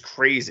mean, they're just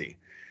crazy.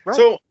 Right.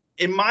 So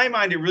in my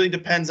mind, it really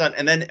depends on.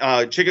 And then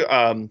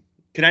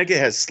Connecticut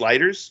has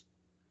sliders.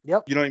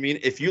 Yep. You know what I mean?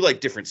 If you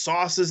like different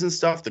sauces and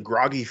stuff, the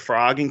Groggy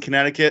Frog in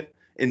Connecticut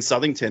in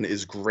Southington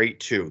is great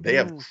too. They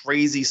have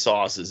crazy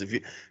sauces.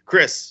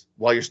 Chris,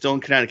 while you're still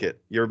in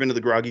Connecticut, you ever been to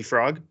the Groggy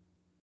Frog?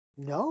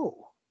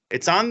 No.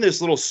 It's on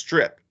this little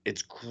strip.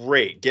 It's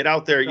great. Get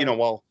out there,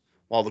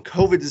 while the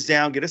COVID is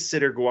down, get a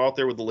sitter, go out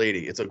there with the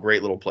lady. It's a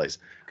great little place.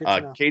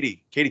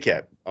 Katie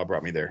Cat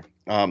brought me there.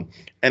 And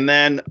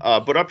then,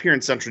 but up here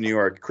in Central New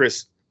York,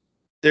 Chris,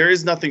 there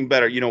is nothing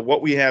better.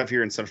 What we have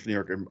here in Central New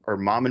York are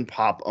mom and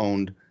pop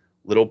owned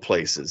little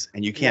places,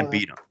 and you can't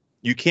beat them.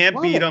 You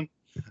can't beat them.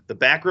 The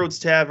Backroads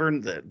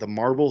Tavern, the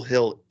Marble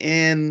Hill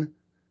Inn.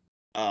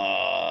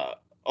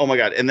 Oh my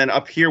God. And then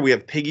up here we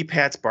have Piggy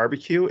Pat's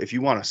Barbecue. If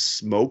you want a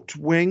smoked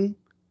wing,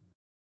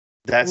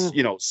 that's,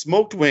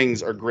 smoked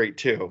wings are great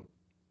too.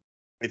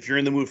 If you're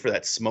in the mood for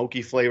that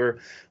smoky flavor,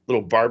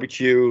 little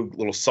barbecue,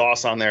 little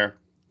sauce on there,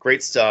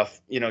 great stuff.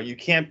 You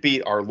can't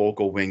beat our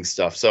local wing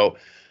stuff. So,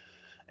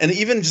 and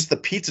even just the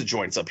pizza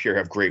joints up here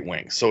have great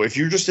wings. So if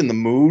you're just in the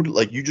mood,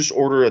 like you just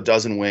order a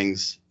dozen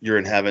wings, you're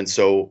in heaven.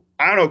 So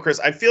I don't know, Chris,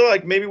 I feel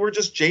like maybe we're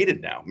just jaded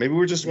now. Maybe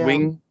we're just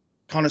wing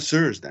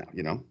connoisseurs now,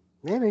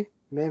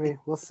 Maybe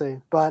we'll see.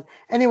 But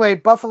anyway,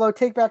 Buffalo,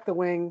 take back the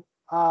wing.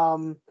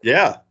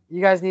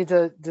 You guys need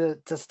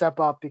to step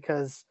up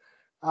because,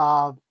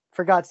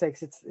 for God's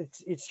sakes,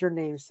 it's your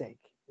namesake.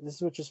 This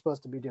is what you're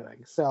supposed to be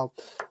doing. So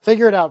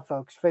figure it out,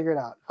 folks. Figure it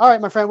out. All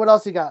right, my friend, what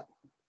else you got?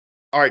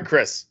 All right,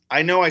 Chris,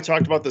 I know I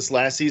talked about this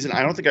last season.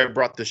 I don't think I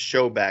brought this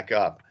show back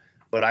up,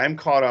 but I'm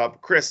caught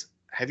up. Chris,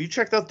 have you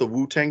checked out the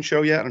Wu-Tang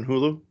show yet on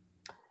Hulu?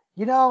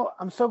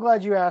 I'm so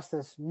glad you asked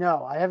this.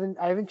 No, I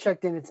haven't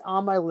checked in. It's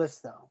on my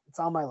list, though. It's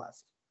on my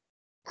list.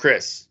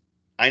 Chris,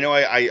 I know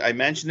I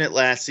mentioned it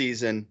last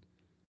season,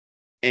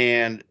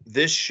 and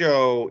this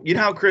show,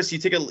 how Chris, you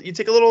take a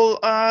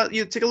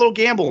little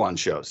gamble on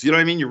shows. You know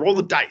what I mean? You roll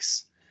the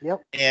dice.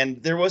 Yep.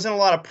 And there wasn't a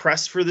lot of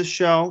press for this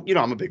show.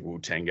 I'm a big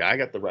Wu-Tang guy. I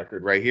got the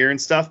record right here and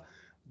stuff.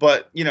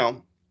 But,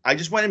 I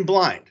just went in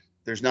blind.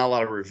 There's not a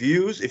lot of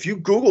reviews. If you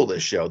Google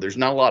this show, there's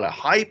not a lot of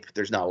hype.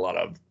 There's not a lot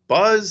of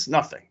buzz,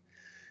 nothing.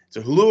 It's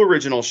a Hulu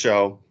original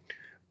show,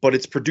 but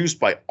it's produced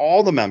by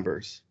all the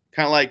members,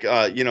 kind of like,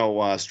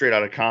 Straight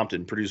Outta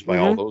Compton, produced by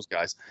all those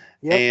guys.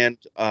 Yep.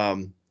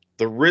 And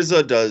the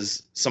RZA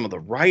does some of the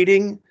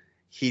writing.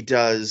 He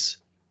does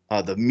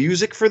the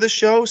music for the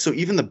show. So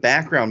even the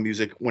background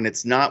music, when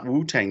it's not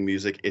Wu-Tang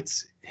music,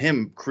 it's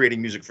him creating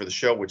music for the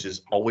show, which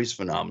is always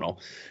phenomenal.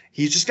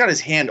 He's just got his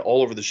hand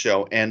all over the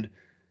show. And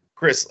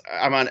Chris,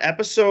 we're on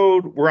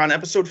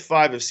episode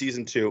 5 of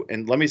season 2.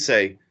 And let me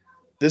say,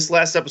 this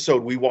last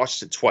episode, we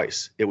watched it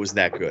twice. It was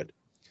that good.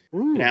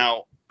 Ooh.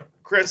 Now,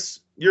 Chris,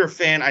 you're a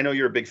fan. I know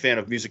you're a big fan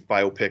of music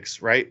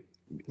biopics, right?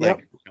 Yep.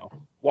 Like,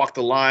 Walk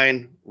the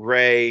Line,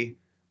 Ray,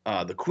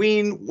 The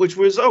Queen, which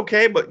was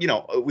okay, but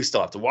we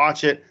still have to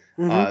watch it.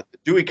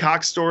 Dewey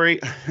Cox story,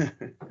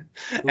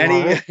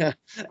 any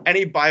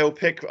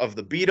biopic of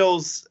the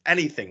Beatles,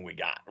 anything we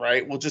got,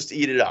 right? We'll just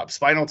eat it up.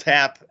 Spinal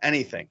Tap,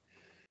 anything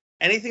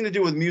to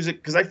do with music.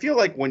 Because I feel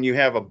like when you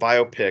have a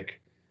biopic,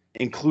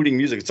 including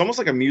music, it's almost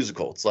like a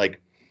musical. It's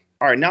like,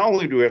 all right, not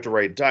only do we have to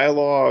write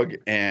dialogue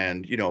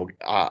and,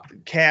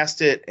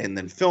 cast it and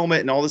then film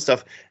it and all this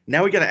stuff,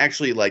 now we got to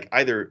actually like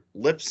either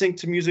lip sync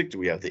to music. Do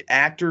we have the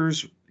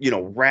actors,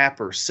 rap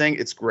or sing?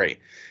 It's great.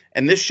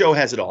 And this show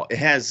has it all. It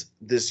has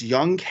this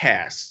young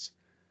cast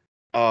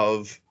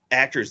of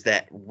actors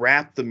that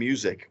rap the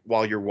music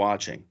while you're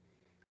watching.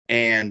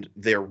 And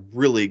they're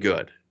really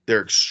good.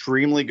 They're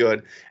extremely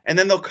good. And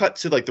then they'll cut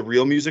to like the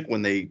real music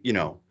when they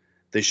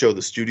show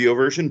the studio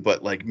version.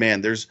 But like,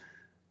 man,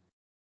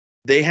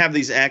 they have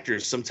these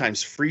actors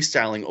sometimes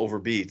freestyling over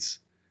beats,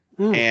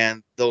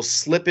 and they'll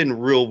slip in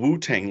real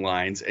Wu-Tang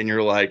lines. And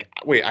you're like,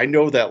 wait, I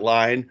know that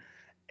line.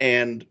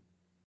 And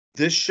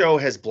this show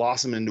has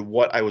blossomed into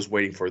what I was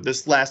waiting for.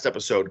 This last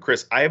episode,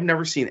 Chris, I have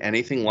never seen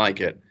anything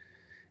like it.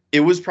 It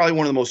was probably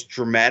one of the most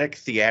dramatic,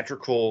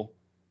 theatrical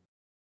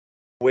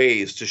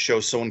ways to show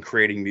someone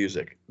creating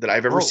music that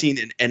I've ever seen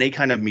in any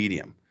kind of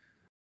medium.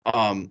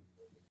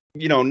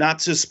 Not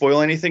to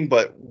spoil anything,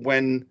 but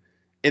when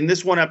in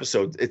this one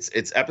episode,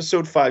 it's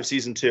episode 5,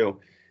 season 2,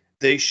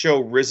 they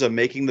show RZA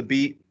making the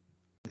beat.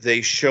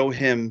 They show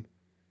him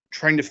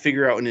trying to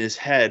figure out in his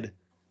head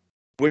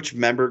which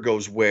member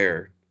goes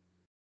where.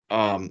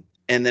 And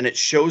then it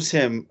shows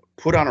him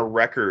put on a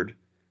record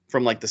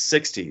from like the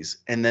 60s.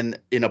 And then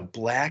in a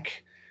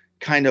black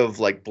kind of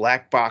like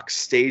black box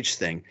stage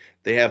thing,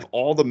 they have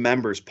all the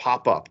members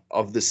pop up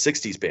of the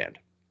 60s band.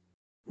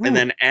 And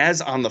then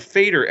as on the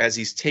fader, as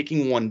he's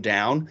taking one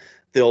down,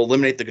 they'll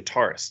eliminate the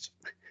guitarist.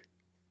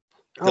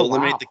 They'll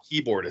eliminate the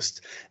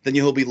keyboardist. Then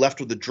he'll be left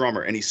with the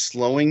drummer, and he's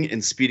slowing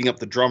and speeding up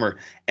the drummer.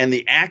 And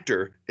the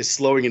actor is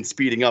slowing and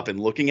speeding up and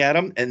looking at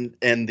him.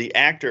 And the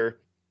actor,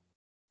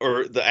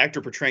 or the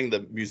actor portraying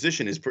the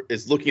musician,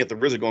 is looking at the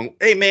RZA going,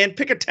 "Hey man,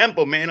 pick a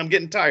tempo, man. I'm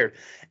getting tired."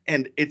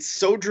 And it's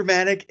so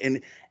dramatic,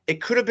 and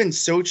it could have been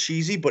so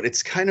cheesy, but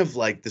it's kind of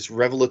like this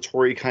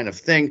revelatory kind of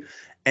thing.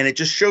 And it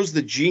just shows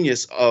the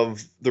genius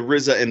of the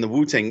RZA and the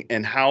Wu-Tang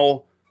and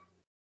how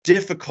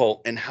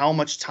difficult and how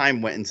much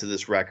time went into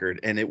this record.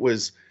 And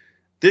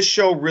this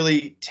show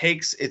really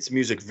takes its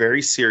music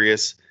very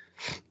serious,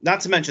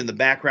 not to mention the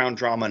background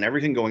drama and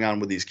everything going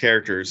on with these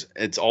characters.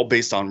 It's all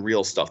based on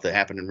real stuff that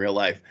happened in real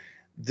life.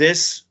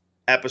 This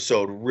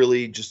episode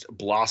really just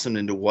blossomed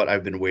into what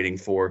I've been waiting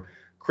for.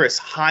 Chris,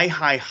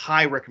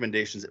 high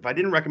recommendations. If I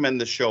didn't recommend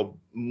this show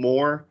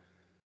more,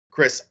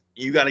 Chris,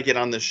 you got to get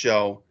on this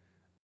show.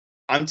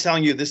 I'm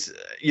telling you this,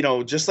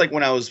 just like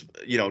when I was,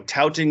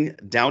 touting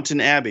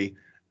Downton Abbey,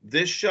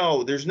 this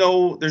show, there's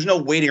no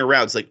waiting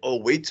around. It's like,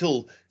 wait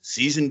till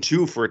season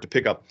 2 for it to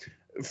pick up.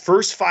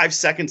 First 5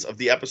 seconds of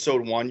the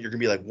episode 1, you're gonna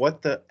be like,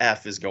 what the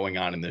F is going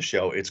on in this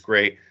show? It's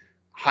great.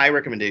 High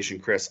recommendation,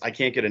 Chris. I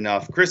can't get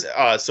enough. Chris,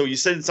 so you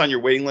said it's on your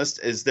waiting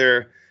list. Is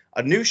there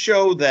a new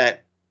show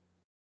that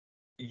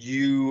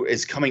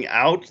is coming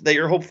out that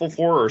you're hopeful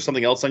for, or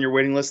something else on your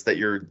waiting list that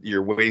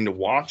you're waiting to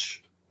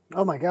watch?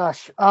 Oh my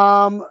gosh.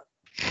 I'm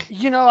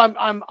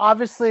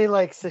obviously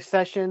like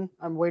Succession.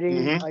 I'm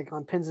waiting like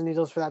on pins and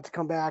needles for that to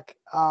come back,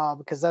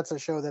 because that's a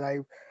show that I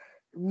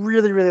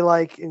really, really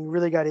like and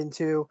really got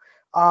into.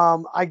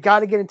 I got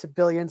to get into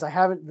Billions.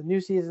 The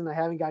new season. I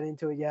haven't got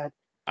into it yet.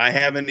 I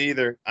haven't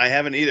either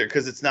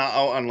because it's not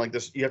out on like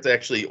this. You have to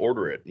actually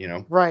order it,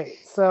 Right.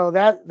 So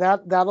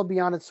that'll be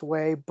on its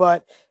way.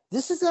 But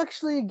this is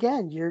actually,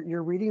 again,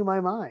 you're reading my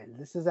mind.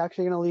 This is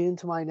actually going to lead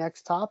into my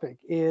next topic.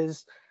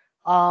 It's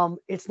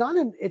not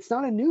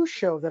a new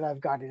show that I've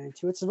gotten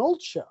into. It's an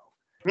old show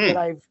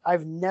that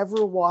I've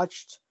never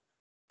watched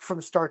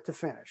from start to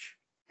finish,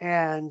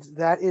 and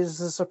that is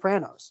The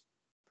Sopranos.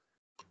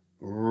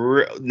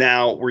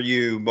 Now, were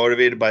you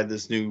motivated by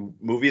this new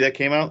movie that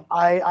came out?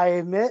 I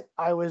admit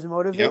I was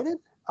motivated.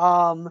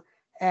 Yep.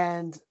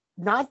 And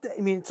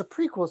it's a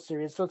prequel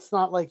series, so it's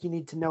not like you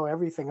need to know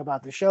everything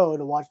about the show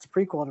to watch the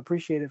prequel and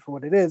appreciate it for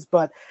what it is.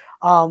 But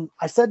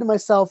I said to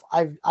myself,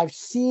 I've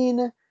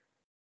seen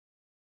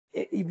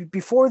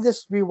before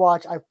this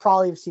rewatch, I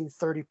probably have seen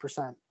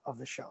 30% of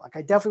the show. Like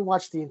I definitely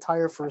watched the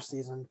entire first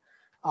season,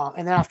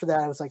 and then after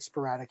that, I was like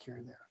sporadic here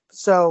and there.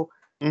 So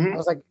I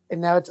was like,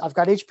 and now I've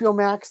got HBO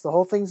Max. The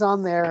whole thing's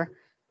on there,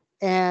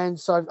 and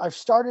so I've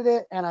started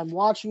it and I'm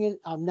watching it.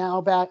 I'm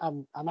now back.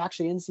 I'm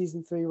actually in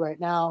season 3 right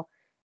now,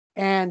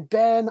 and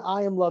Ben,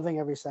 I am loving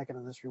every second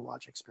of this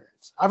rewatch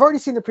experience. I've already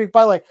seen the pre.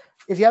 By the way,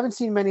 if you haven't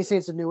seen Many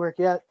Saints of Newark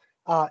yet,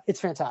 it's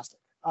fantastic.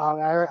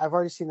 I've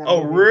already seen that.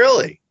 Oh, movie.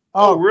 Really?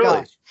 Oh,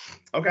 really? Gosh.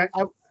 Okay.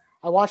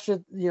 I watched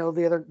it,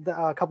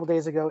 a couple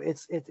days ago.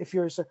 It's if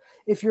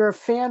you're a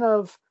fan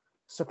of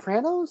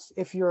Sopranos,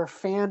 if you're a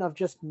fan of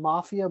just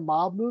mob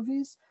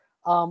movies,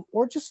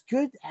 or just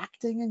good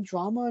acting and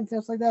drama and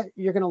things like that,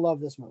 you're gonna love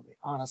this movie,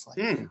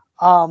 honestly.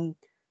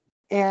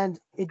 And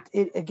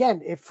it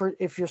again,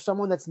 if you're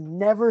someone that's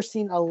never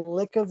seen a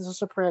lick of The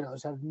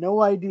Sopranos, have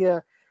no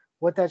idea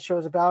what that show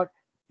is about,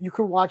 you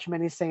can watch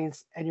Many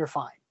Saints and you're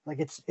fine. Like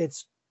it's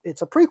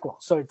a prequel,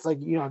 so it's like,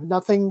 you know,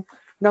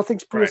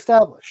 nothing's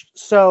pre-established.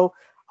 So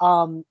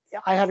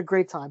I had a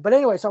great time. But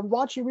anyway, so I'm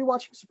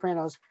rewatching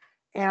Sopranos,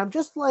 and I'm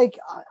just like,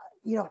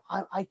 you know,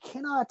 I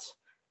cannot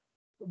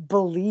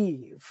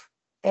believe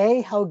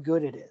how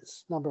good it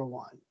is. Number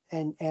one,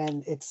 and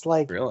it's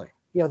like, really,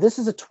 you know, this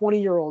is a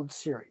 20-year-old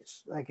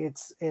series. Like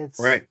it's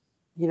right.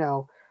 You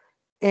know,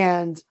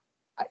 and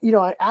you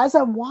know, as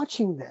I'm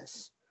watching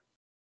this,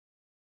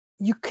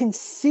 you can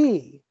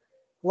see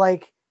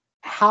like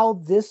how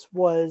this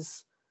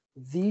was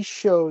the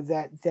show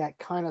that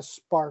kind of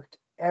sparked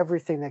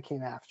everything that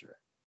came after it.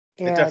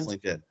 And it definitely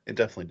did. It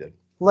definitely did.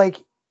 Like,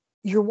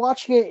 you're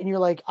watching it and you're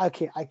like,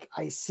 okay,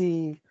 I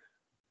see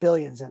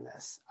Billions in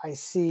this. I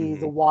see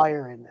The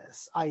Wire in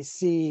this. I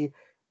see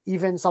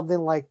even something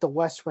like The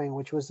West Wing,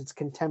 which was its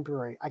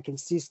contemporary. I can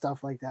see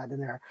stuff like that in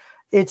there.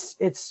 It's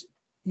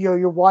you know,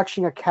 you're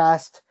watching a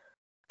cast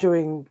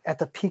doing at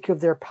the peak of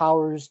their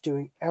powers,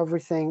 doing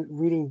everything,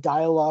 reading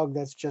dialogue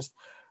that's just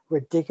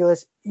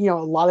ridiculous. You know,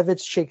 a lot of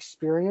it's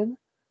Shakespearean.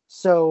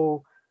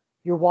 So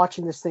you're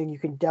watching this thing, you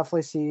can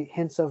definitely see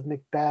hints of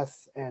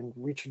Macbeth and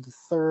Richard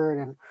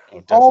III and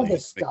all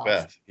this stuff.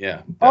 Macbeth. Yeah.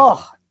 Definitely.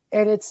 Oh,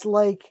 and it's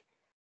like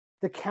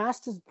the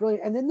cast is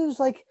brilliant. And then there's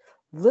like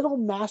little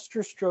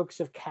master strokes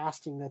of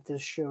casting that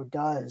this show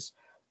does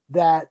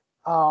that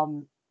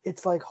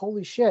it's like,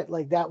 holy shit,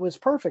 like that was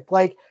perfect.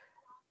 Like,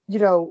 you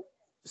know,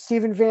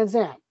 Steven Van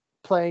Zandt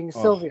playing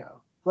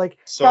Silvio. Like,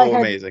 so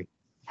amazing.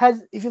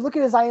 If you look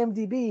at his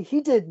IMDb, he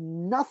did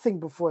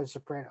nothing before The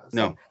Sopranos.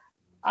 No. Like,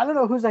 I don't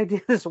know whose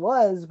idea this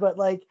was, but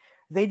like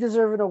they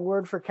deserve an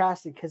award for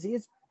casting because he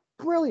is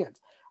brilliant.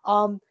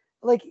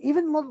 Like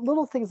even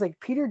little things like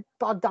Peter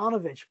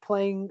Bogdanovich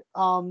playing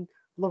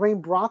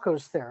Lorraine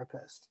Bracco's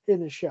therapist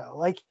in the show.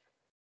 Like,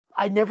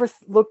 I never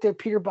looked at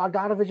Peter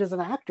Bogdanovich as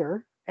an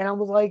actor, and I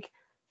was like,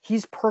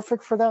 he's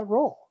perfect for that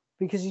role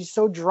because he's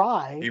so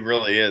dry. He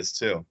really is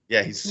too.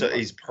 Yeah,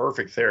 he's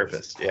perfect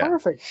therapist. Yeah,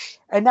 perfect.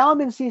 And now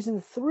I'm in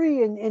season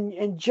 3,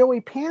 and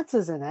Joey Pants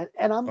is in it,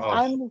 and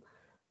I'm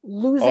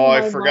losing. Oh,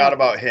 I forgot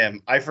about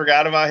him. I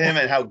forgot about him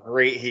and how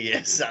great he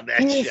is on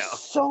that show. He is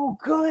so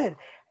good.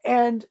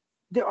 And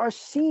there are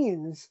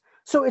scenes.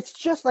 So it's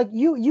just like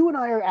you and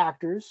I are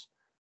actors,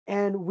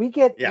 and we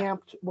get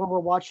amped when we're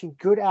watching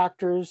good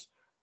actors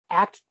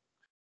act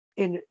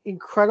in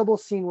incredible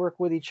scene work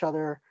with each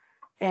other.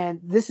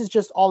 And this is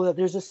just all of that.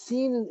 There's a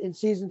scene in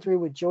season 3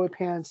 with Joey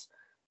Pants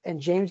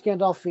and James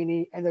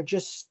Gandolfini, and they're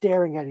just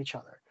staring at each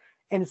other.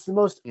 And it's the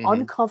most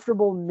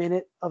uncomfortable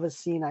minute of a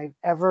scene I've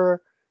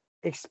ever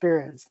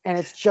experienced. And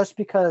it's just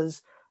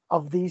because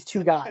of these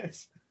two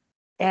guys.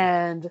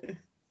 And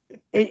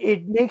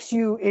it makes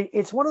you,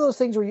 it's one of those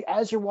things where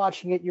as you're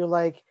watching it, you're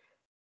like,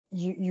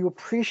 you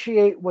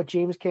appreciate what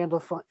James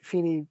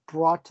Gandolfini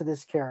brought to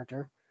this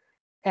character.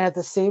 And at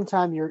the same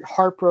time, you're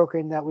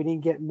heartbroken that we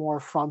didn't get more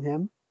from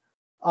him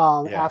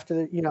after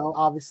the, you know,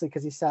 obviously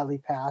because he sadly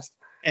passed.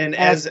 And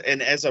as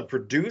a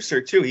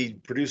producer too, he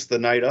produced The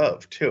Night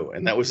Of too,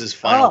 and that was his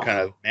final kind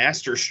of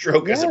master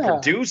stroke as a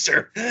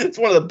producer. It's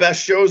one of the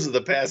best shows of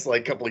the past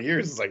like couple of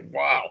years. It's like,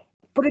 wow.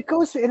 But it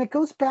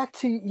goes back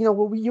to, you know,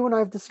 what you and I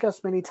have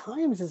discussed many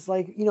times is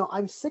like, you know,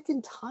 I'm sick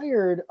and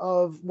tired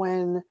of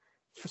when,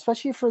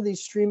 especially for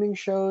these streaming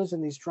shows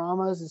and these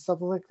dramas and stuff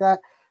like that,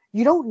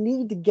 you don't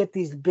need to get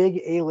these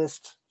big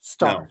A-list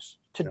stars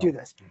to do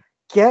this.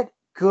 Get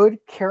good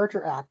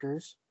character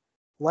actors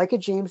like a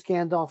James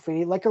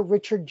Gandolfini, like a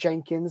Richard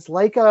Jenkins,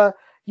 like a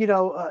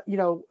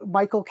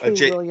Michael K.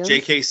 Williams,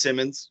 J.K.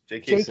 Simmons.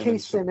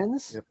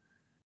 Yep.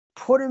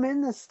 Put them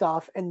in this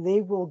stuff, and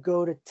they will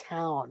go to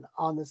town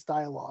on this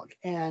dialogue.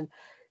 And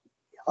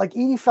like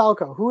Edie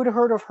Falco, who had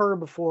heard of her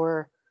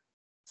before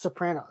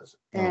Sopranos?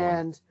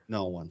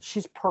 No one.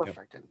 She's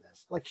perfect in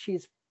this. Like,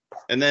 she's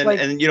perfect. And then,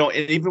 and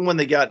even when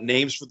they got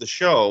names for the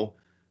show,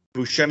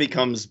 Buscemi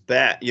comes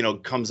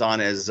on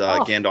as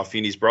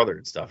Gandolfini's brother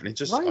and stuff, and it's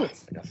just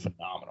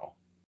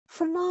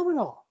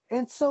phenomenal.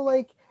 And so,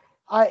 like,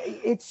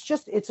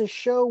 it's a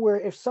show where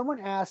if someone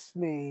asks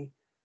me,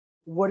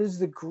 what is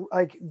the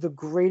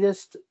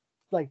greatest,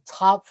 like,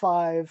 top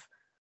 5,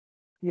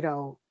 you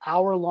know,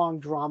 hour-long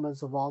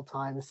dramas of all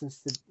time since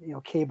the, you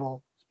know,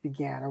 cable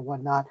began or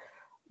whatnot,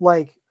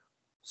 like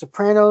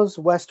Sopranos,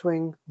 West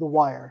Wing, The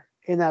Wire,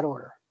 in that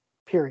order,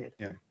 period.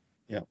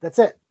 Yeah. That's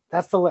it.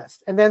 That's the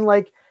list. And then,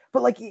 like,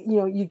 but like, you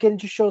know, you get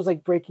into shows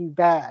like Breaking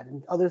Bad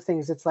and other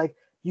things. It's like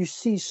you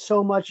see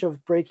so much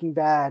of Breaking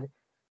Bad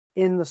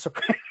in The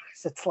Sopranos.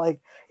 It's like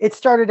it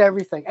started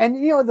everything. And,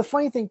 you know, the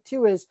funny thing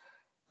too is,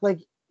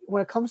 like,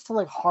 when it comes to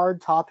like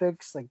hard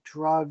topics like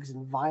drugs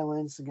and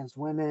violence against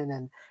women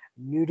and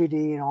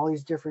nudity and all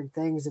these different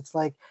things, it's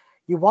like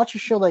you watch a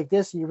show like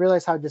this and you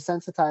realize how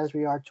desensitized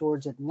we are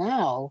towards it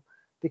now,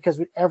 because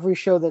with every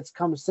show that's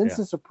come since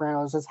The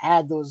Sopranos has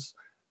had those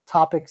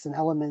topics and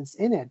elements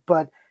in it.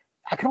 But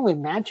I can only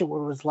imagine what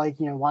it was like,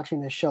 you know,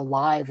 watching this show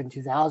live in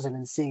 2000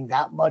 and seeing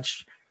that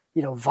much,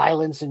 you know,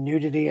 violence and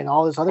nudity and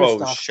all this other stuff. It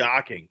was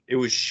shocking. It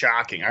was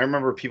shocking. I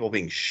remember people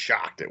being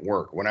shocked at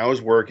work when I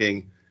was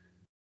working.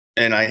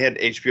 and I had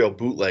HBO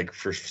bootleg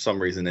for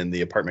some reason in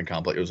the apartment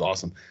complex. It was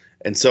awesome.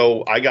 And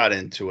so I got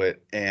into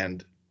it,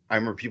 and I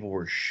remember people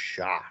were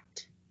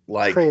shocked.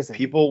 Like Crazy.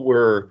 people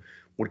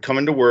would come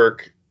into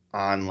work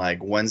on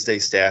like Wednesday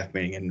staff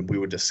meeting, and we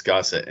would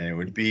discuss it, and it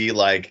would be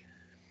like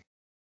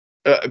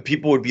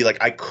people would be like,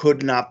 I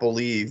could not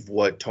believe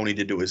what Tony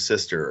did to his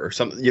sister or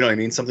something, you know what I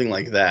mean? Something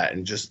like that.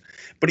 And just,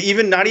 but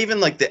even not even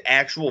like the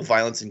actual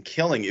violence and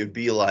killing, it would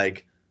be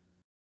like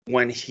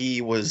when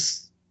he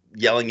was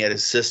yelling at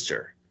his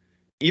sister,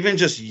 even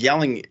just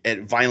yelling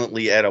at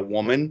violently at a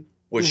woman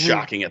was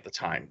shocking at the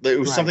time. It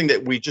was something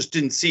that we just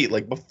didn't see.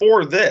 Like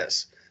before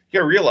this, you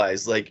gotta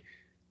realize like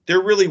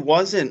there really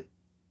wasn't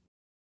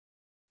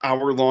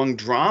hour-long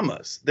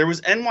dramas. There was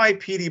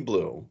NYPD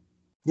Blue.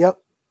 Yep.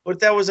 But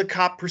that was a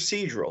cop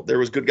procedural. There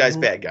was good guys,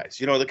 bad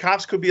guys. You know, the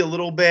cops could be a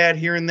little bad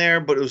here and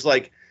there, but it was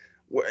like,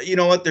 you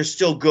know what? They're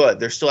still good.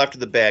 They're still after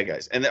the bad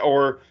guys. And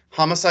or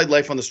Homicide: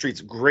 Life on the Streets,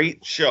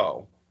 great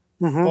show.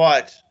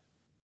 But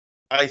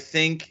I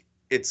think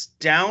its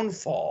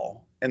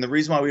downfall, and the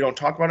reason why we don't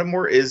talk about it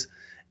more, is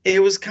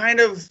it was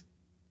kind of,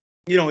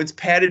 you know, it's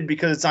padded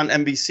because it's on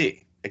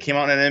NBC. It came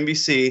out on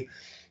NBC,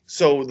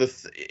 so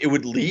it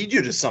would lead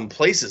you to some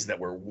places that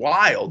were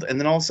wild, and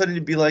then all of a sudden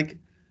it'd be like,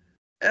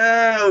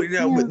 oh, you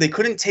know, they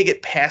couldn't take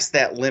it past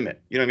that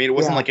limit. You know what I mean? It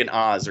wasn't like an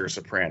Oz or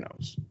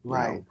Sopranos.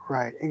 Right.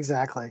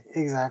 Exactly.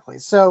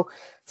 So,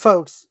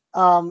 folks,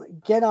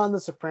 get on The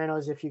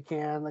Sopranos if you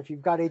can. If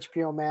you've got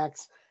HBO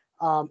Max,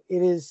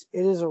 it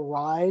is a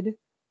ride.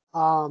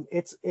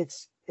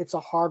 It's a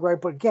hard ride,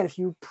 but again, if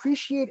you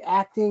appreciate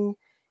acting,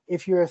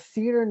 if you're a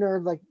theater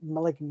nerd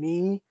like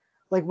me,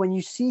 like when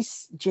you see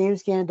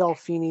James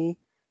Gandolfini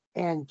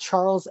and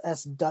Charles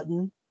S.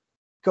 Dutton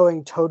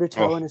going toe to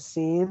toe in a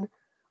scene,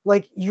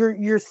 like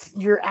your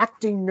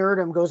acting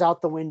nerdum goes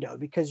out the window,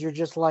 because you're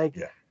just like,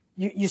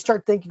 you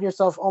start thinking to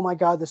yourself, oh my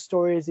God, the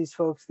stories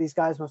these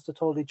guys must have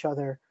told each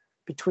other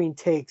between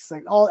takes.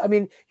 Like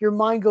your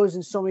mind goes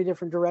in so many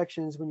different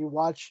directions when you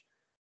watch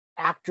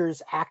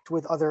actors act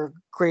with other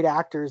great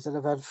actors that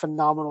have had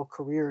phenomenal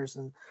careers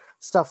and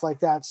stuff like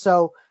that.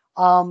 So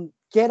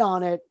get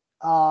on it.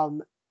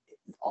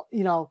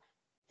 You know,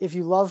 if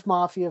you love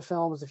mafia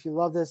films, if you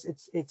love this,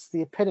 it's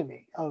the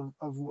epitome of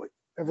what,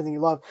 everything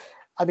you love.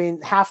 I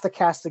mean, half the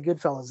cast of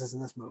Goodfellas is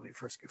in this movie,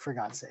 for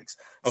God's sakes.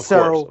 Of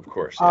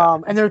course. Yeah.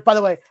 And there's, by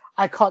the way,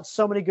 I caught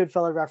so many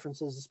Goodfellas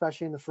references,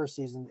 especially in the first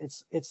season.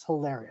 It's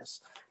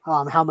hilarious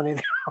how many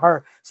there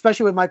are,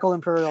 especially with Michael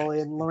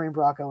Imperioli and Lorraine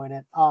Bracco in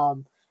it.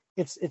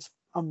 It's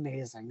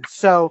amazing.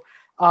 So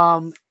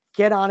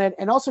get on it,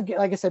 and also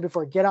like I said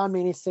before, get on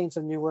Many Saints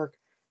of Newark.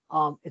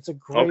 It's a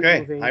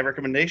great movie. High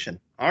recommendation.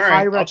 All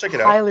right, I'll check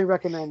it out. Highly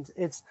recommend.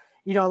 It's,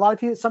 you know, a lot of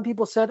people, some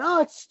people said,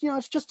 oh, it's, you know,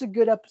 it's just a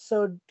good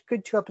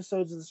 2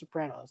 episodes of The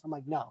Sopranos. I'm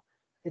like, no,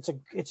 it's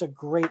a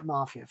great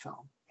mafia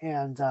film,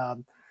 and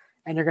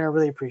you're going to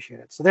really appreciate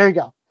it. So there you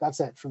go. That's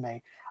it for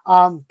me.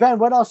 Ben,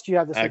 what else do you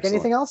have this week?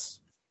 Anything else?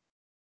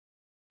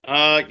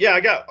 Yeah,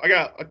 I got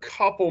a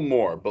couple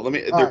more, but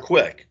they're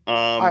quick.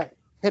 All right,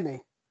 hit me.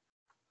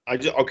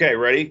 Okay,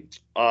 ready?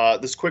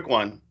 This quick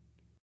one.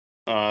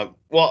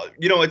 Well,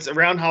 you know, it's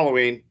around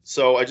Halloween,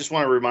 so I just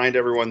want to remind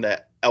everyone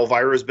that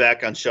Elvira's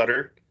back on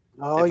Shudder.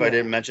 I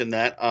didn't mention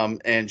that.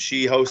 And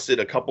she hosted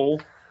a couple,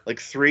 like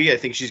 3. I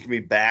think she's gonna be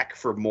back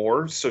for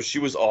more. So she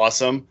was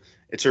awesome.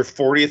 It's her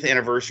 40th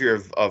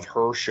anniversary of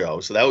her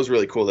show, so that was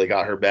really cool. They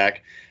got her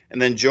back.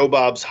 And then Joe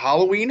Bob's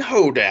Halloween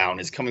Hoedown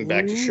is coming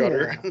back to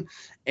Shudder,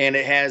 and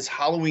it has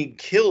Halloween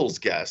Kills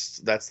guests.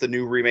 That's the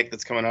new remake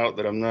that's coming out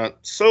that I'm not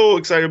so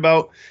excited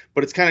about,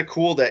 but it's kind of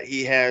cool that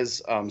he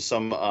has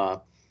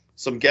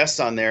some guests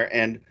on there,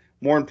 and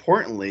more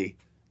importantly,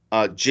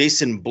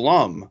 Jason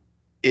Blum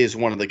is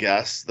one of the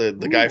guests, the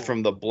guy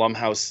from the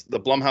Blumhouse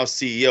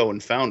CEO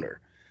and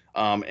founder.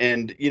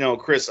 And you know,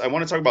 Chris, I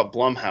want to talk about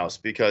Blumhouse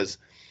because,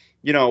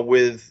 you know,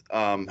 with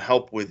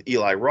help with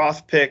Eli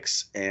Roth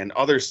picks and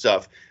other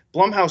stuff,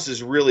 Blumhouse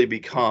has really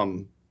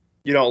become,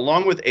 you know,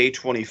 along with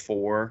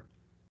A24,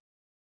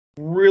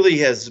 really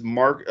has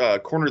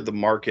cornered the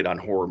market on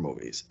horror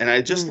movies. And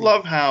I just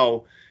love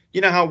how, you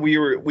know, how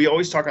we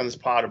always talk on this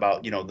pod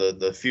about, you know,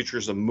 the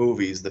futures of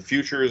movies, the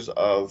futures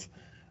of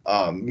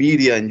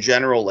media in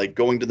general, like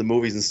going to the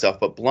movies and stuff.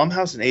 But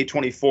Blumhouse and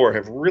A24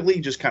 have really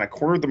just kind of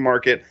cornered the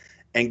market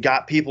and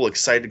got people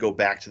excited to go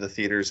back to the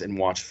theaters and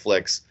watch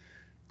flicks.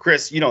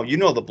 Chris, you know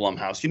the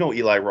Blumhouse, you know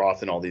Eli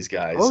Roth and all these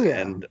guys. Oh, yeah.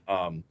 And,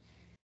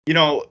 you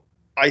know,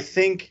 I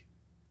think,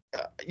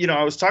 you know,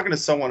 I was talking to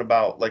someone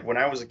about, like, when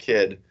I was a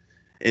kid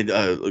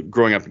and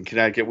growing up in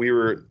Connecticut,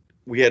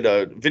 we had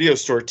a video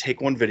store,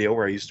 Take One Video,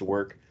 where I used to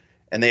work,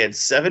 and they had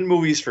 7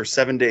 movies for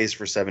 7 days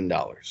for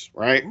 $7,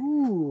 right?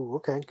 Ooh,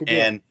 okay, good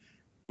deal. And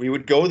we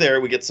would go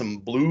there, we get some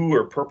blue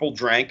or purple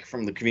drank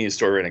from the convenience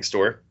store right next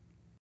door,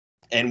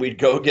 and we'd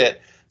go get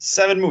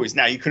 7 movies.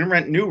 Now, you couldn't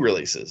rent new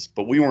releases,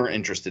 but we weren't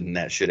interested in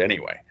that shit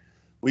anyway.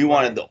 We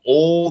wanted the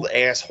old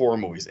ass horror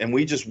movies, and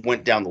we just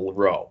went down the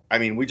row. I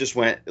mean, we just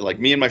went, like,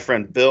 me and my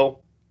friend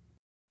Bill,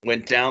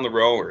 went down the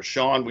row, or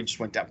Sean, we just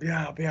went down,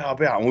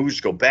 and we would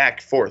just go back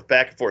and forth,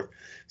 back and forth.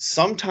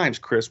 Sometimes,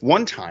 Chris,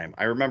 one time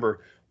I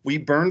remember we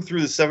burned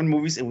through the 7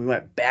 movies and we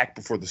went back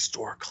before the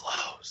store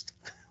closed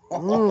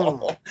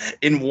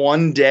in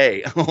one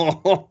day.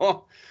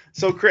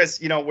 So, Chris,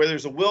 where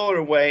there's a will or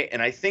a way,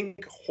 and I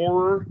think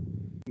horror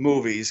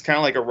movies, kind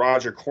of like a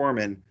Roger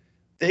Corman,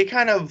 they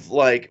kind of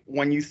like,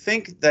 when you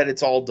think that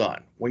it's all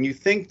done, when you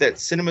think that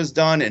cinema's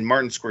done, and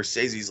Martin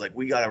Scorsese's like,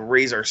 we got to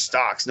raise our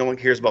stocks, no one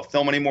cares about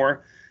film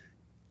anymore.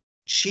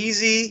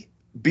 Cheesy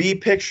B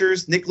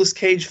pictures, Nicolas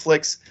Cage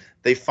flicks,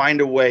 they find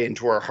a way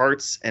into our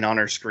hearts and on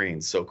our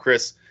screens. So,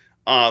 Chris,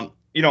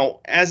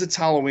 as it's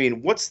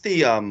Halloween, what's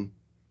the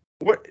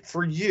what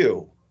for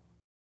you?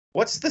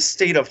 What's the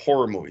state of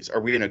horror movies?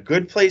 Are we in a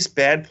good place,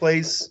 bad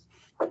place,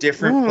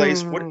 different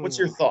place? What's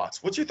your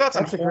thoughts? What's your thoughts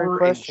on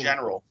horror in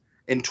general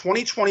in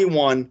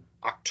 2021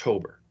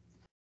 October?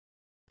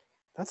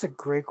 That's a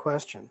great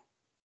question.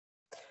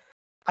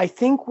 I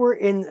think we're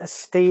in a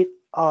state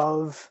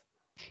of,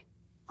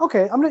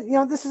 okay, I'm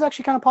gonna, this is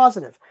actually kind of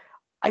positive.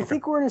 I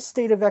think we're in a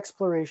state of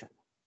exploration,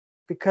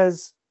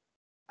 because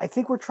I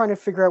think we're trying to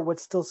figure out what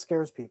still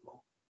scares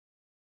people.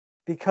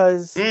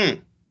 Because,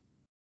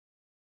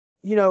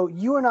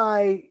 you and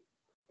I,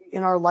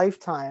 in our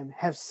lifetime,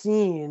 have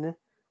seen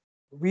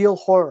real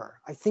horror.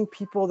 I think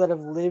people that have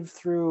lived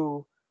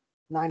through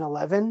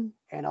 9/11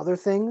 and other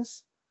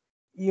things,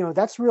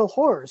 that's real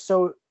horror.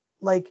 So,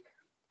 like,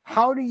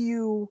 how do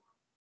you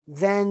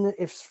then,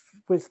 if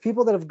with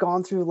people that have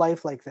gone through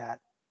life like that,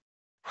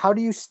 how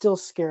do you still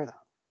scare them?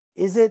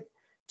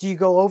 Do you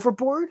go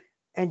overboard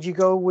and you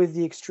go with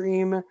the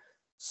extreme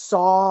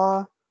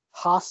Saw,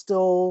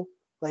 hostile,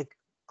 like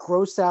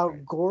gross out,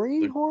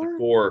 gory horror?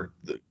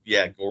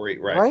 Gory,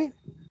 right. Right?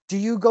 Do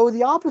you go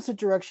the opposite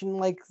direction,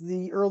 like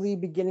the early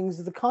beginnings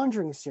of the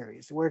Conjuring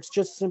series, where it's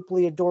just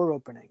simply a door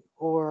opening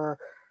or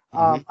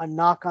a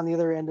knock on the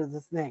other end of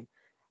the thing?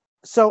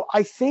 So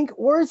I think,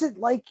 or is it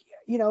like,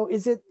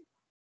 is it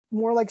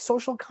more like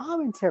social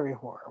commentary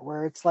horror,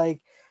 where it's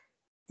like,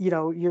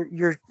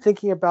 you're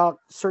thinking about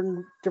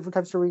certain different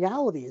types of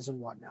realities and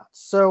whatnot.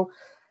 So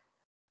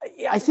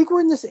I think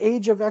we're in this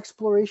age of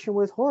exploration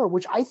with horror,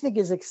 which I think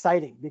is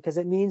exciting, because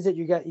it means that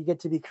you get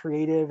to be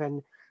creative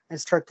and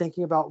start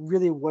thinking about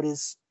really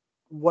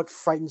what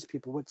frightens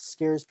people, what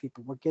scares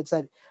people, what gets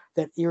that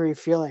eerie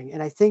feeling.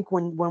 And I think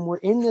when we're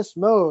in this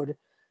mode,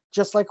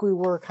 just like we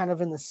were kind of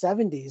in the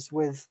 70s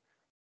with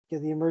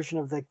the immersion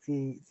of like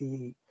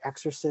the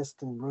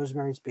Exorcist and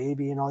Rosemary's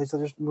Baby and all these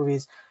other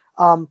movies,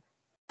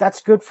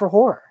 that's good for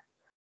horror.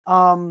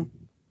 And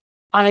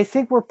I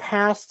think we're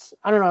past,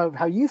 I don't know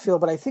how you feel,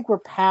 but I think we're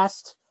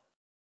past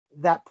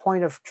that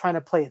point of trying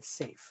to play it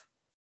safe.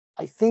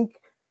 I think,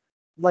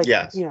 like,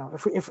 yes.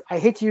 If I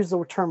hate to use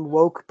the term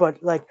woke,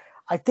 but like,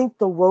 I think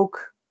the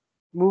woke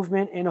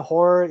movement in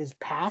horror is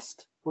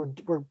past.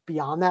 We're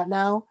beyond that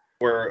now.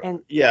 Where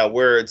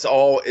it's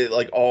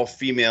all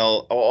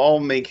female, all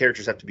main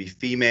characters have to be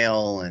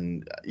female,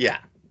 and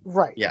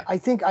right. Yeah. I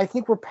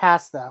think we're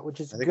past that, which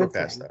is a good thing. We're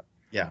past that.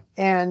 Yeah.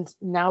 And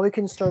now we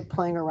can start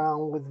playing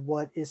around with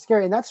what is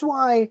scary. And that's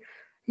why,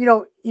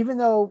 even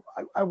though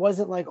I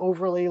wasn't like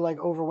overly like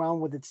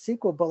overwhelmed with its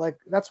sequel, but like,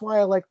 that's why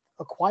I like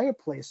A Quiet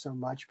Place so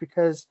much,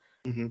 because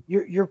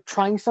you're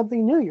trying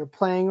something new. You're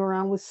playing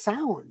around with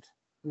sound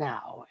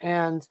now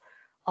and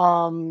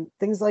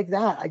things like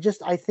that.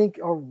 I think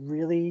are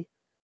really,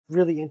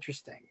 really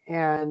interesting.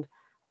 And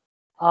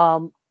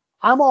I'm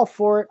all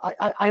for it.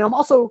 I'm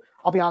also,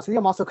 I'll be honest with you,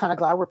 I'm also kind of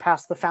glad we're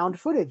past the found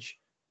footage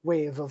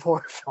wave of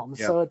horror films.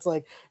 Yeah. So it's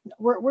like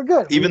we're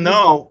good. Even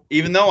though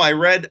I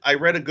read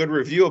a good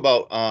review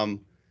about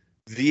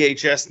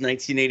VHS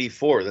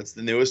 1984. That's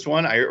the newest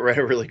one. I read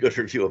a really good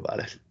review about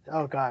it.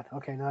 Oh God.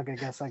 Okay, now I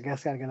guess gotta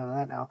get on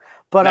that now.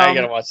 But now you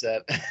gotta watch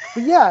that.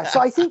 But yeah, so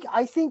I think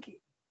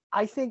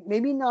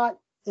maybe not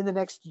in the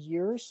next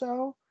year or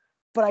so,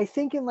 but I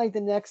think in like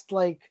the next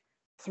like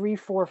 3,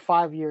 4,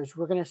 5 years,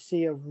 we're gonna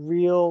see a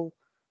real,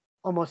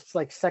 almost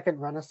like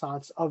second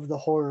renaissance of the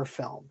horror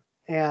film.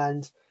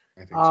 And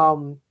I think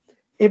so.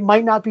 It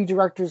might not be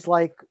directors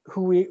like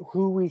who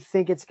we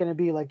think it's going to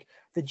be, like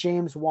the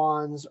James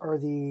Wans or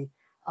the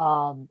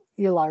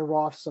Eli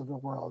Roths of the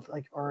world,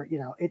 like, or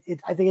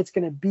I think it's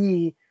going to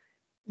be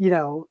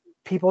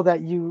people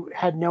that you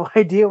had no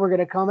idea were going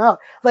to come out.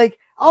 Like,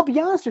 I'll be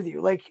honest with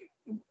you, like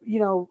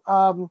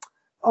oh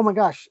my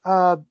gosh,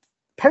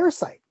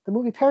 Parasite, the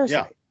movie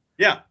Parasite,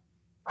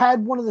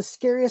 had one of the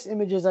scariest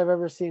images I've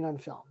ever seen on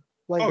film.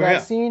 Like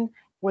that scene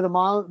where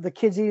the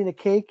kid's eating a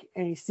cake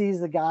and he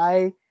sees the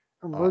guy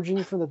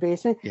emerging from the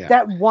basement. Yeah.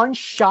 That one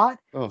shot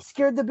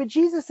scared the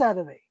bejesus out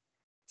of me.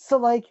 So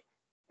like,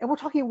 and we're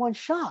talking one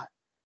shot.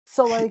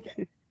 So like,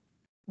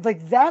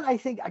 like that, I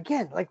think,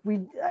 again, like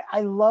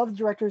I love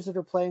directors that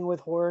are playing with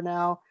horror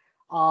now.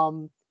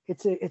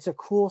 It's a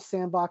cool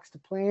sandbox to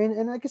play in.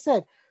 And like I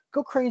said,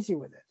 go crazy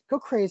with it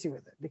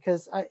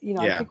because I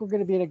think we're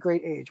going to be in a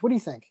great age. What do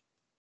you think?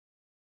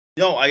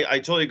 No, I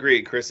totally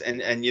agree, Chris.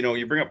 And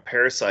you bring up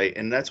Parasite,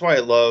 and that's why I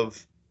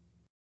love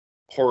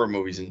horror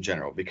movies in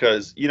general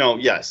because, you know,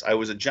 yes, I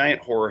was a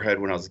giant horror head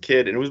when I was a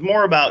kid, and it was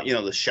more about, you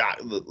know, the shock,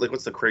 like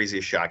what's the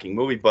craziest shocking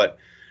movie. But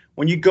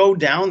when you go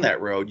down that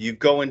road, you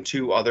go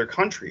into other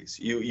countries.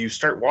 You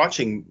start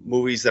watching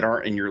movies that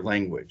aren't in your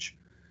language.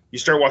 You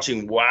start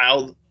watching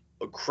wild,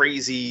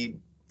 crazy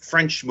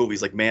French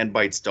movies like Man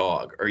Bites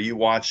Dog, or you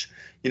watch,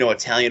 you know,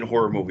 Italian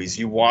horror movies.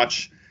 You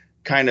watch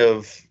kind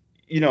of,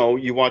 you know,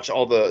 you watch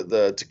all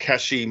the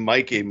Takeshi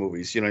Miike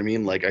movies. You know what I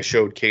mean? Like I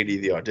showed Katie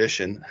The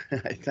Audition.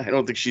 I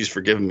don't think she's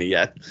forgiven me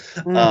yet.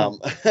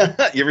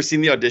 You ever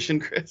seen The Audition,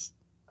 Chris?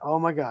 Oh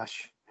my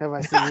gosh, have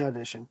I seen The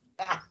Audition?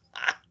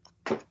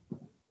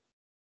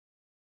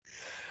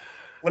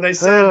 When I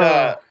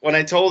said, when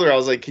I told her, I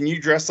was like, "Can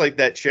you dress like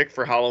that chick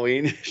for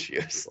Halloween?" She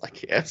was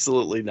like,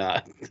 "Absolutely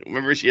not."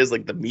 Remember, she has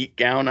like the meat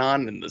gown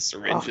on and the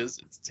syringes.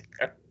 Oh. It's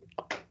terrible.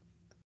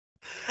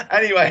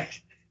 Anyway,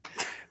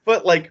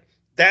 but like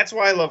that's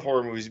why I love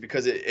horror movies,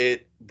 because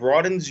it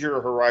broadens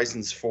your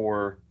horizons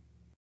for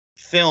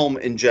film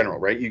in general,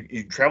 right?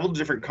 You travel to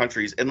different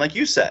countries, and like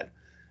you said,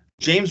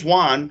 James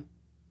Wan,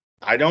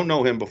 I don't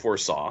know him before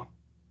Saw,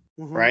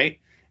 right?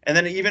 And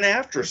then even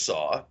after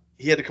Saw,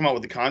 he had to come out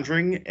with The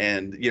Conjuring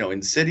and, you know,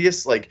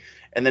 Insidious, like,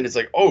 and then it's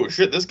like, oh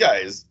shit, this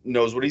guy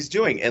knows what he's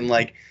doing. And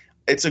like,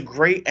 it's a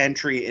great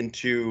entry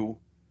into,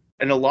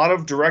 and a lot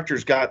of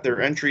directors got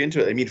their entry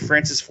into it. I mean,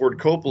 Francis Ford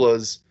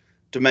Coppola's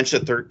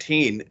Dementia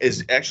 13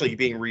 is actually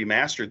being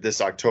remastered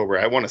this October.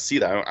 I want to see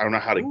that. I don't know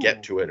how to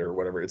get to it or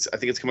whatever. I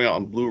think it's coming out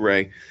on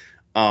Blu-ray.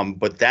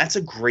 But that's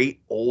a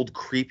great old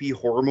creepy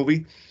horror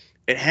movie.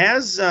 It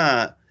has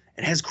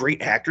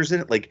great actors in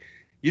it. Like,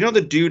 you know,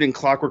 the dude in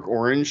Clockwork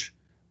Orange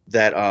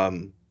that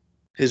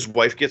his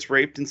wife gets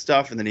raped and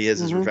stuff, and then he has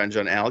his revenge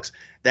on Alex.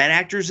 That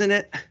actor's in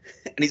it,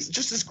 and he's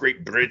just this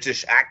great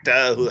British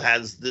actor who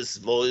has this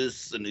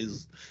voice and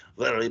he's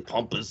very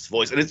pompous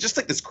voice, and it's just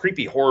like this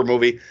creepy horror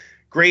movie.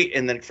 Great.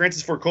 And then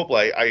Francis Ford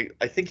Coppola,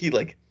 I think he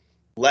like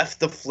left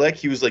the flick.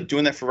 He was like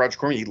doing that for Roger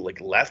Corman. He like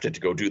left it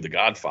to go do The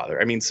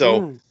Godfather. I mean,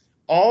 so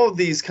all of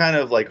these kind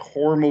of like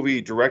horror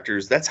movie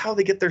directors, that's how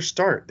they get their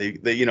start. They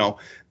you know,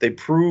 they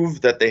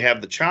prove that they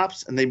have the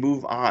chops and they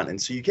move on. And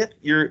so you get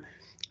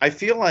I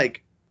feel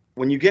like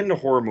when you get into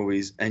horror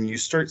movies and you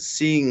start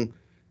seeing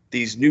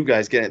these new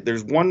guys get it,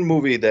 there's one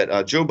movie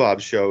that Joe Bob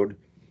showed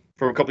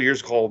from a couple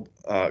years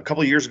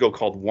ago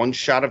called One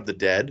Shot of the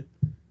Dead.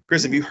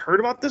 Chris, have you heard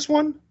about this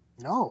one?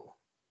 No.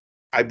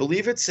 I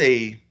believe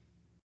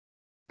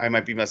I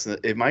might be messing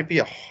it might be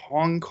a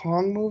Hong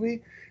Kong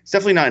movie. It's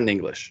definitely not in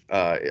English.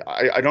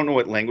 I don't know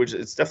what language.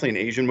 It's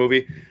definitely an Asian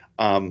movie.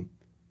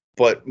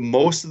 But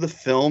most of the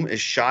film is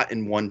shot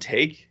in one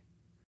take.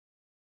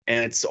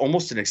 And it's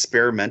almost an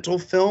experimental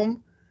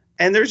film.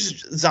 And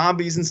there's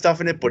zombies and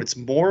stuff in it, but it's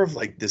more of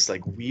like this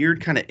like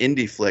weird kind of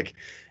indie flick.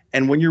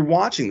 And when you're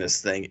watching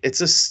this thing,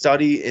 it's a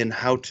study in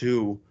how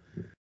to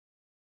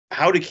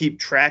keep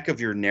track of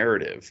your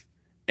narrative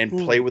and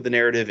play with the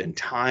narrative and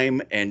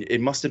time. And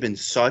it must have been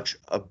such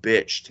a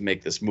bitch to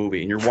make this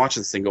movie. And you're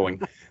watching this thing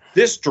going,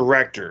 this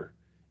director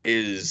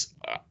is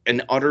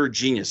an utter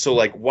genius. So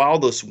like while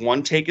this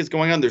one take is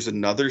going on, there's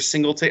another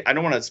single take. I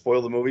don't want to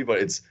spoil the movie, but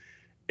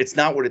it's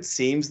not what it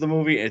seems, the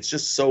movie. It's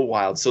just so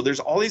wild. So there's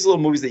all these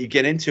little movies that you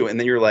get into, and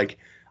then you're like,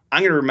 I'm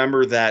going to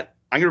remember that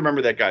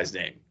guy's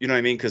name. You know what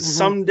I mean? Because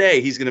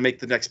someday he's going to make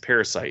the next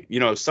Parasite. You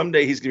know,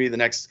 someday he's going to be the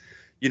next,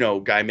 you know,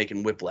 guy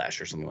making Whiplash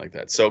or something like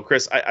that. So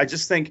Chris, I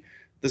just think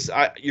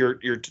you're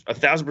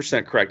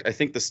 1,000% correct. I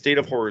think the state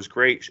of horror is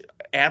great.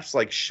 Apps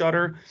like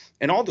Shudder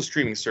and all the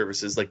streaming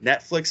services like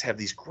Netflix have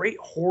these great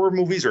horror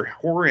movies or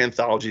horror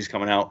anthologies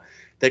coming out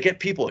that get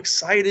people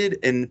excited.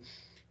 And,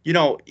 you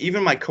know,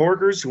 even my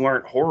coworkers who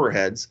aren't horror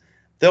heads,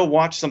 they'll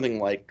watch something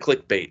like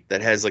Clickbait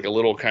that has like a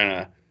little kind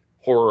of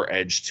horror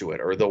edge to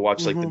it, or they'll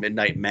watch like The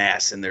Midnight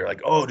Mass and they're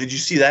like, oh, did you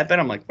see that, Ben?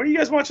 I'm like, what are you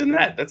guys watching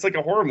that? That's like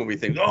a horror movie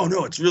thing. Oh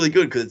no, it's really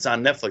good because it's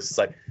on Netflix. It's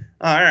like,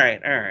 oh, all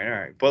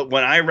right. But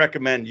when I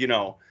recommend, you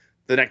know,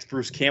 the next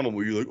Bruce Campbell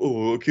movie, you're like,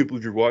 oh, I can't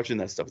believe you're watching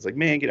that stuff. It's like,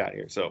 man, get out of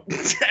here. So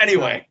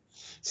anyway,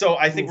 so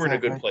I think we're in a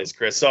good place,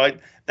 Chris. So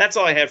that's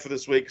all I had for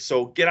this week.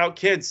 So get out,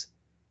 kids.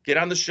 Get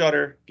on the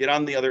Shudder, get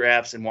on the other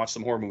apps, and watch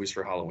some horror movies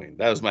for Halloween.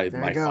 That was my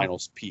final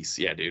piece.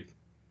 Yeah, dude.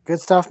 Good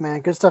stuff,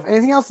 man. Good stuff.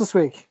 Anything else this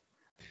week?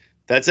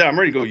 That's it. I'm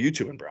ready to go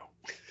YouTubing, bro.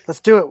 Let's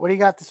do it. What do you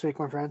got this week,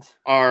 my friends?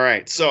 All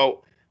right.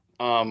 So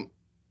I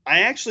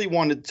actually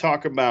wanted to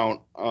talk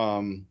about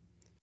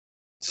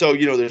so,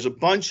 you know, there's a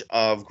bunch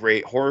of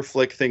great horror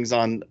flick things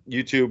on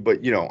YouTube,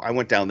 but, you know, I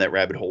went down that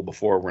rabbit hole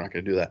before. We're not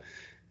going to do that.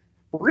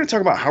 We're going to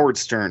talk about Howard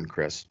Stern,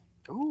 Chris.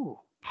 Ooh.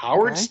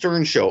 Howard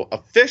Stern Show.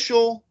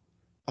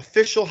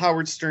 Official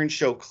Howard Stern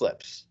Show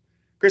clips.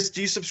 Chris,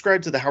 do you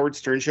subscribe to the Howard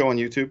Stern Show on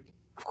YouTube?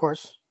 Of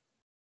course.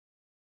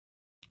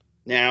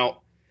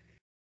 Now,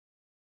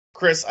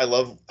 Chris, I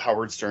love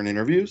Howard Stern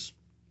interviews,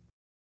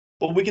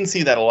 but we can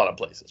see that a lot of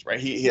places, right?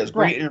 He has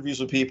great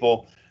interviews with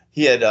people.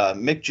 He had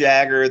Mick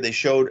Jagger. They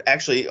showed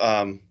actually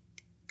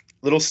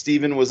little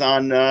Steven was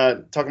on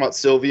talking about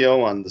Silvio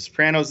on The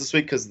Sopranos this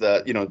week because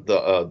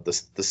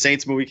the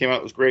Saints movie came out.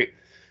 It was great.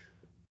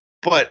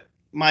 But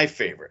my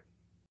favorite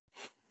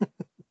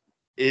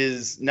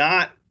is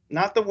not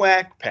the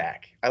Whack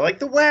Pack. I like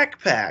the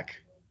Whack Pack,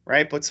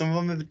 right? But some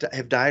of them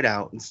have died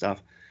out and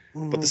stuff.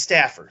 But the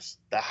staffers,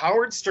 the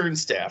Howard Stern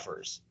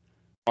staffers,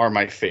 are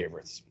my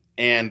favorites.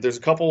 And there's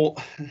a couple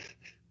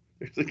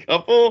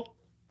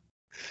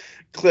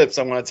clips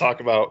I want to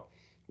talk about.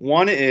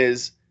 One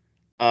is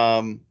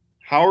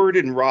Howard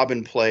and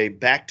Robin play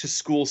back to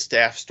school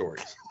staff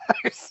stories.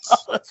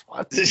 That's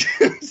fun. Did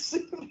you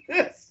see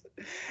this?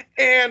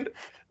 And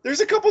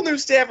there's a couple new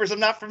staffers I'm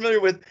not familiar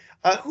with.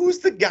 Who's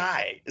the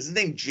guy? Is his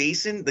name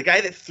Jason? The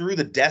guy that threw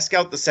the desk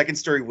out the second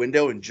story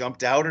window and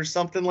jumped out or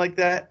something like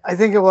that? I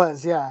think it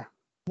was, yeah.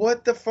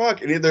 What the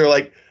fuck? And they're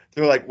like,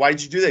 why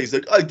did you do that? He's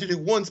like, I did it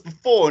once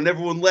before and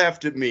everyone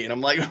laughed at me. And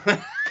I'm like,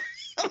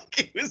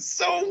 it was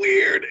so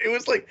weird. It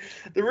was like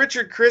the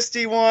Richard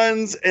Christie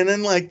ones, and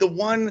then like the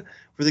one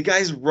where the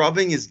guy's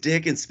rubbing his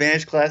dick in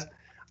Spanish class.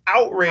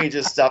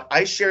 Outrageous stuff.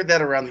 I shared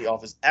that around the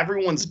office.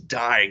 Everyone's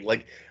dying.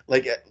 Like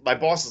my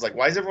boss is like,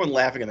 why is everyone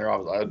laughing in their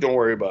office? Don't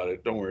worry about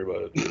it. Don't worry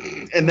about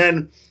it. And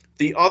then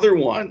the other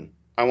one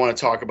I want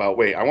to talk about.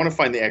 Wait, I want to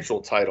find the actual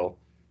title.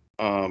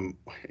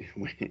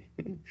 Wait.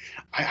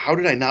 How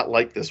did I not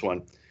like this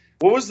one?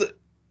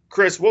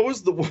 Chris, what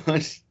was the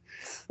one?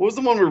 What was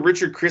the one where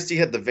Richard Christie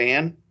had the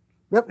van?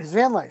 Yep, his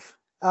van life.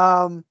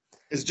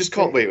 It's just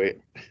called.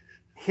 Wait.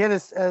 He had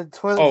a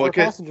toilet for a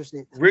passenger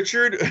seat.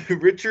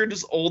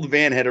 Richard's old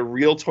van had a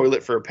real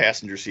toilet for a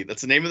passenger seat.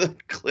 That's the name of the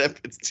clip.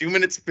 It's 2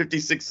 minutes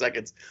 56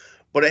 seconds,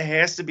 but it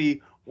has to be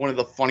one of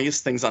the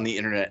funniest things on the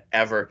internet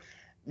ever.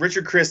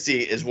 Richard Christie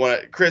is one.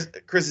 Chris,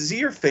 is he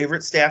your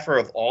favorite staffer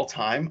of all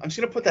time? I'm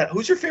just gonna put that.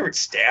 Who's your favorite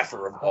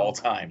staffer of all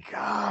time?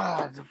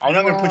 God, I'm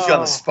not gonna put you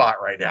on the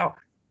spot right now.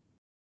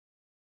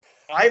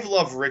 I've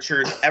loved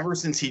Richard ever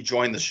since he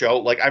joined the show.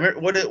 Like I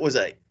remember what it was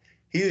like.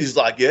 He was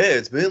like, yeah,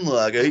 it's been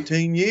like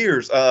 18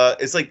 years.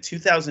 It's like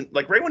 2000,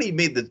 like right when he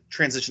made the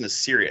transition to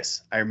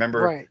Sirius. I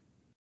remember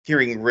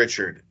hearing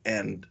Richard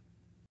and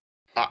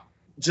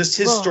just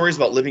his stories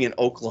about living in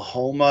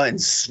Oklahoma and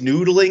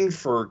snoodling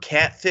for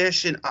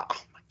catfish. And oh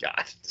my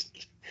God.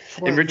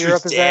 And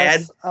Richard's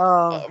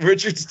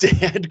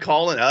dad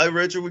calling, hi,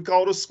 Richard, we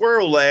caught a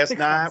squirrel last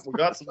night. We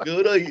got some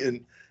good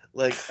eating.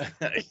 Like,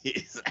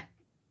 he's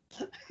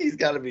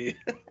got to be.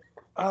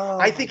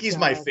 I think he's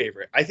my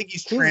favorite. I think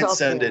he's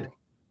transcended.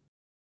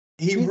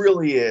 He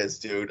really is,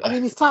 dude. I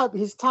mean, he's top.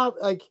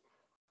 Like,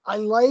 I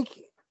like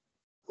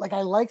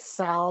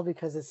Sal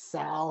because it's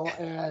Sal,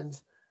 and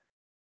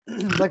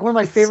like one of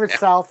my favorite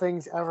Sal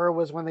things ever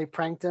was when they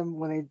pranked him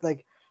when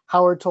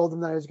Howard told him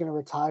that he was going to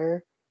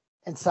retire,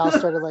 and Sal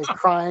started like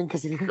crying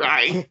because he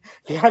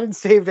hadn't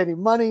saved any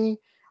money.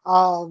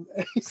 And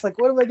he's like,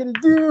 "What am I going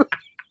to do?"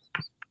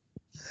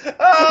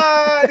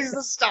 He's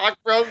a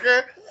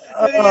stockbroker.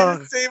 And he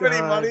didn't save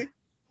any money.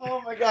 Oh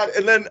my God.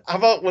 And then how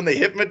about when they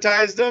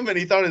hypnotized him and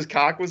he thought his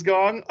cock was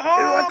gone?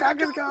 Oh, my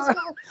cock is gone.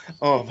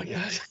 Oh my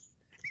God.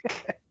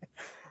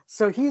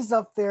 So he's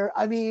up there.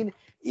 I mean,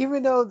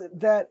 even though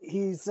that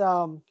he's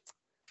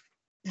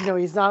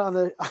he's not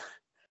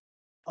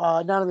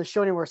on the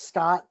show anymore.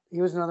 Scott,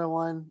 he was another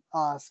one.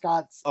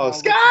 Scott. Yeah.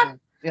 Scott.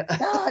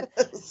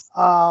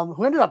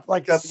 Who ended up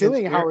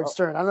suing Howard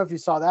Stern. I don't know if you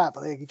saw that,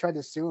 but he tried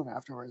to sue him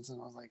afterwards,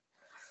 and I was like,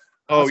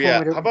 oh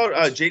yeah. How about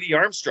JD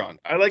Armstrong?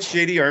 I like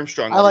JD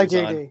Armstrong. I like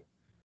JD.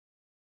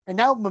 And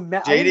now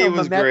Mehmet. JD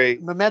was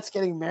great. Mehmet's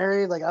getting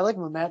married. Like, I like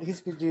Mehmet. He's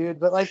a good dude.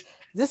 But like,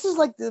 this is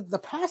like the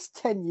past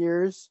 10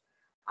 years,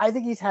 I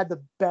think he's had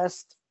the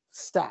best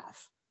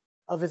staff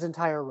of his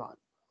entire run.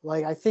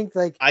 Like, I think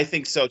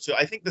so too.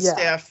 I think the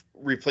staff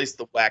replaced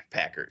the Whack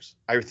Packers.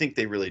 I think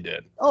they really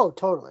did. Oh,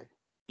 totally.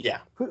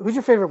 Yeah. Who's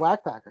your favorite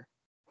Whack Packer?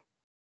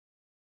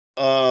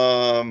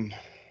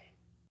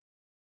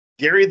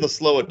 Gary the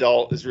Slow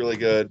Adult is really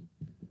good.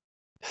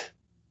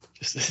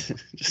 Just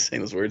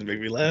saying those words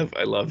make me laugh.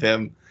 I love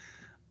him.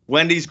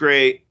 Wendy's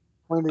great.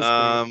 Great.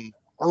 I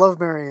love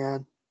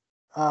Marianne.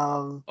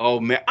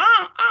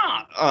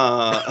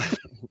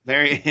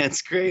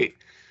 Marianne's great.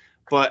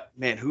 But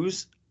man,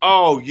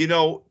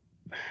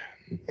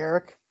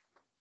 Eric?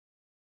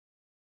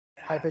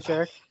 High pitch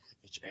Eric?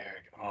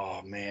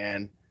 Oh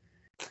man.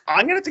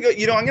 I'm gonna have to go,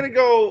 I'm gonna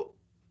go.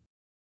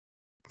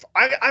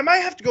 I might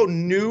have to go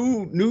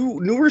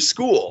newer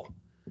school.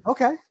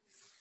 Okay.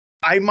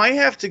 I might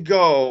have to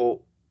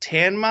go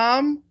Tan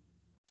Mom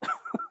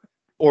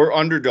or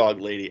Underdog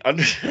Lady.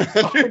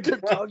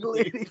 Underdog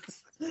Lady.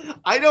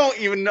 I don't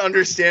even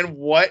understand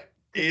what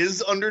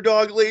is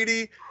Underdog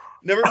Lady.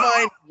 Never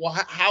mind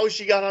how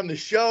she got on the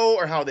show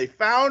or how they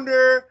found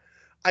her.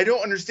 I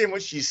don't understand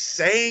what she's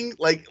saying.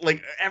 Like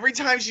every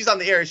time she's on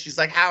the air, she's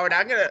like, Howard,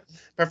 I'm gonna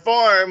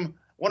perform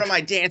one of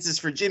my dances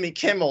for Jimmy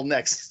Kimmel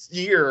next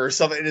year or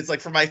something. And it's like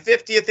for my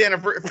 50th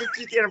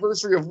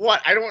anniversary of what?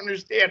 I don't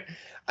understand.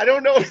 I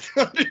don't know what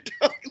the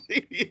Underdog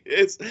Lady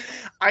is.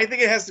 I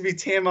think it has to be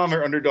Tan Mom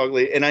or Underdog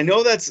Lady. And I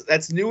know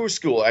that's newer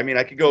school. I mean,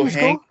 I could go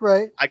Hank.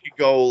 Right. I could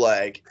go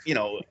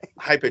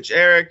High Pitch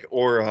Eric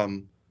or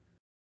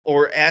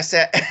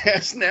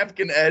Ass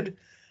Napkin Ed.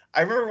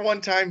 I remember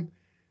one time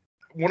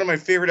one of my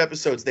favorite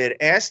episodes. They had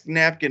Ask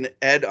Napkin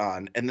Ed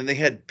on, and then they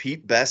had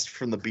Pete Best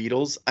from the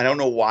Beatles. I don't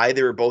know why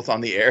they were both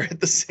on the air at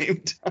the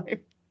same time.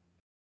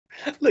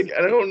 Like,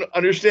 I don't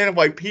understand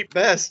why Pete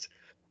Best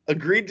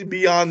agreed to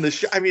be on the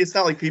show. I mean, it's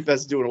not like Pete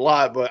Best is doing a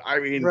lot, but I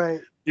mean,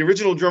 Right. the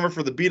original drummer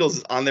for the Beatles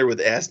is on there with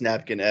Ask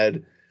Napkin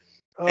Ed.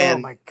 Oh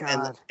my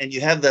God. And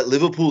you have that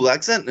Liverpool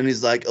accent, and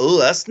he's like, "Oh,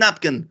 that's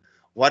napkin.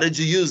 Why did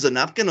you use a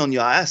napkin on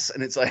your ass?"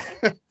 And it's like,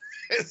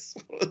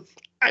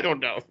 I don't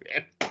know,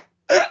 man.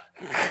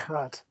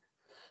 God.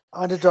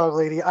 Underdog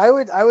Lady. I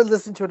would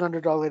listen to an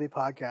Underdog Lady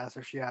podcast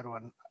if she had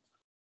one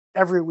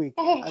every week.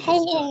 Oh,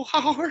 hello,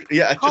 Howard.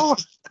 Yeah.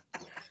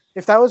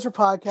 If that was her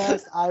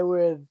podcast,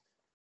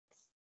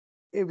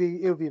 it would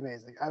be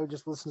amazing. I would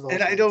just listen to the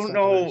whole And I don't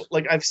know,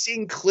 like, I've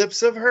seen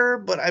clips of her,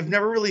 but I've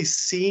never really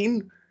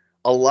seen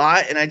a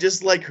lot. And I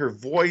just like her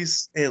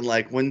voice. And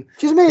like when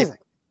she's amazing.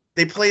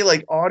 They play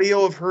like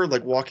audio of her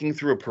like walking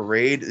through a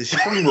parade. Is she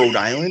from Rhode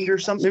Island or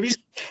something? Maybe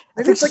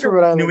it's like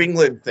a New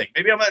England thing.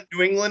 Maybe I'm a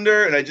New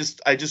Englander and I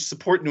just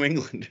support New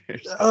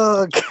Englanders.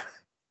 Oh,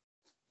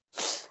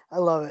 I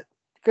love it.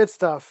 Good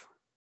stuff.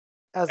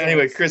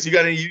 Anyway, Chris, you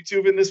got any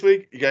YouTube in this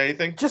week? You got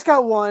anything? Just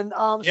got one.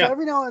 So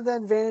every now and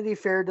then Vanity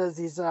Fair does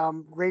these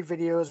great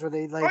videos where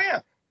they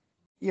like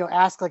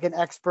ask like an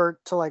expert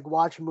to like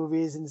watch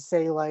movies and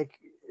say like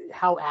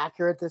how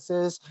accurate this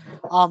is.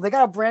 They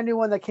got a brand new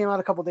one that came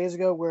out a couple days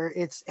ago where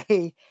it's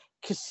a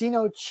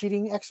casino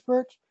cheating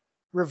expert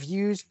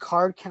reviews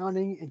card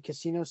counting and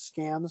casino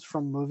scams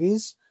from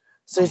movies.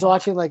 So he's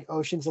watching like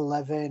Ocean's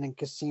 11 and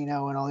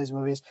Casino and all these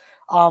movies.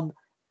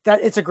 That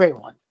it's a great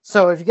one.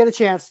 So if you get a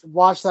chance,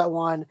 watch that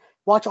one.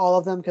 Watch all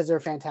of them because they're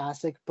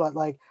fantastic. But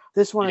like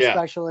this one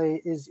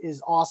especially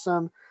is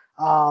awesome.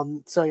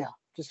 So yeah,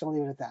 just gonna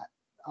leave it at that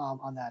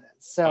on that end.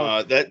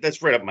 So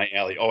that's right up my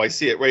alley. Oh, I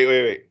see it.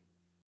 Wait.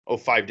 Oh,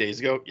 5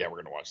 days ago? Yeah,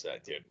 we're gonna watch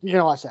that, dude. You're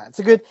gonna watch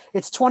that.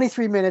 It's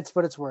 23 minutes,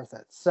 but it's worth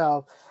it.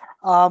 So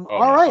all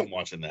right. I'm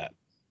watching that.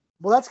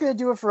 Well, that's gonna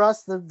do it for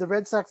us. The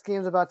Red Sox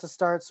game's about to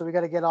start, so we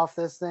gotta get off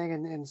this thing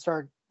and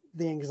start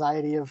the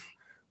anxiety of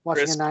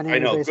watching Chris, a 9 I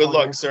know. baseball Good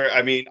luck, game. sir.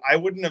 I mean, I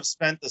wouldn't have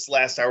spent this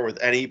last hour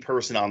with any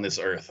person on this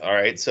earth. All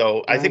right.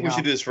 So I think we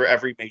should do this for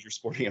every major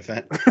sporting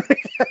event.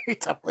 We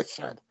definitely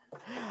should.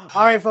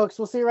 All right, folks.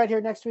 We'll see you right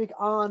here next week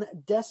on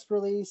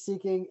Desperately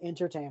Seeking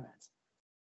Entertainment.